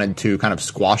because I wanted to kind of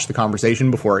squash the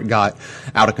conversation before it got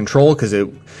out of control, because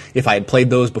if I had played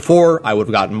those before, I would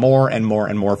have gotten more and more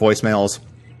and more voicemails.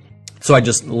 So I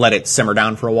just let it simmer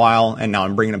down for a while, and now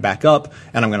I'm bringing it back up,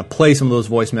 and I'm going to play some of those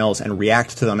voicemails and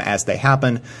react to them as they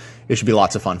happen. It should be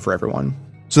lots of fun for everyone.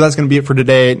 So that's going to be it for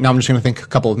today. Now I'm just going to thank a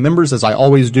couple of members, as I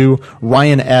always do.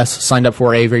 Ryan S. signed up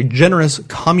for a very generous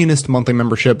communist monthly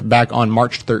membership back on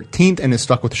March 13th and is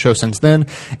stuck with the show since then.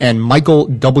 And Michael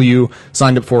W.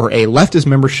 signed up for a leftist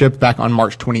membership back on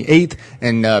March 28th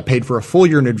and paid for a full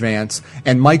year in advance.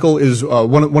 And Michael is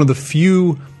one of the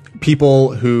few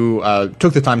people who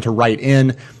took the time to write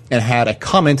in and had a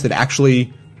comment that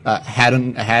actually had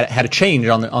a change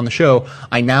on the show.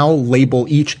 I now label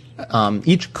each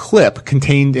clip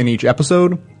contained in each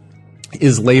episode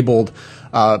is labeled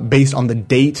based on the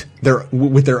date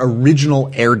with their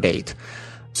original air date.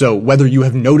 So whether you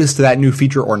have noticed that new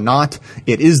feature or not,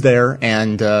 it is there,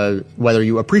 and whether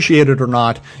you appreciate it or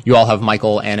not, you all have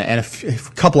Michael and a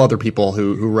couple other people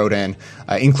who wrote in,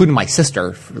 including my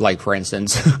sister, for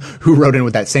instance, who wrote in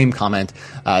with that same comment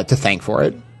to thank for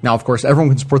it. Now, of course, everyone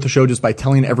can support the show just by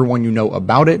telling everyone you know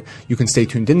about it. You can stay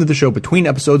tuned into the show between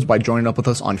episodes by joining up with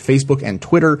us on Facebook and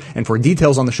Twitter. And for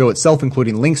details on the show itself,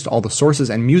 including links to all the sources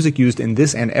and music used in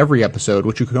this and every episode,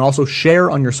 which you can also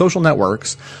share on your social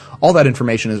networks, all that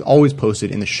information is always posted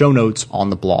in the show notes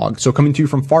on the blog. So coming to you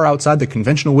from far outside the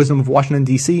conventional wisdom of Washington,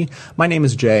 D.C., my name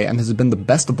is Jay, and this has been the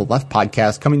Best of the Left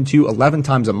podcast, coming to you 11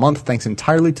 times a month, thanks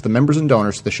entirely to the members and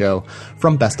donors to the show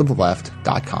from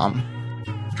bestoftheleft.com.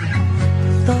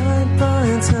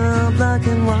 Tell black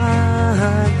and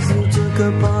white, 'cause you took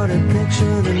apart a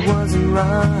picture that wasn't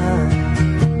right.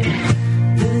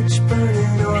 Pitch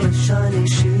burning on a shining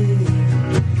sheet,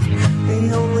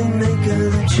 the only maker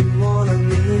that you wanna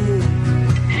meet.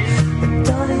 A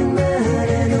dying man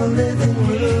in a living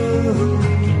room,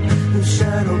 whose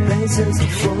shadow bases the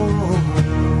floor.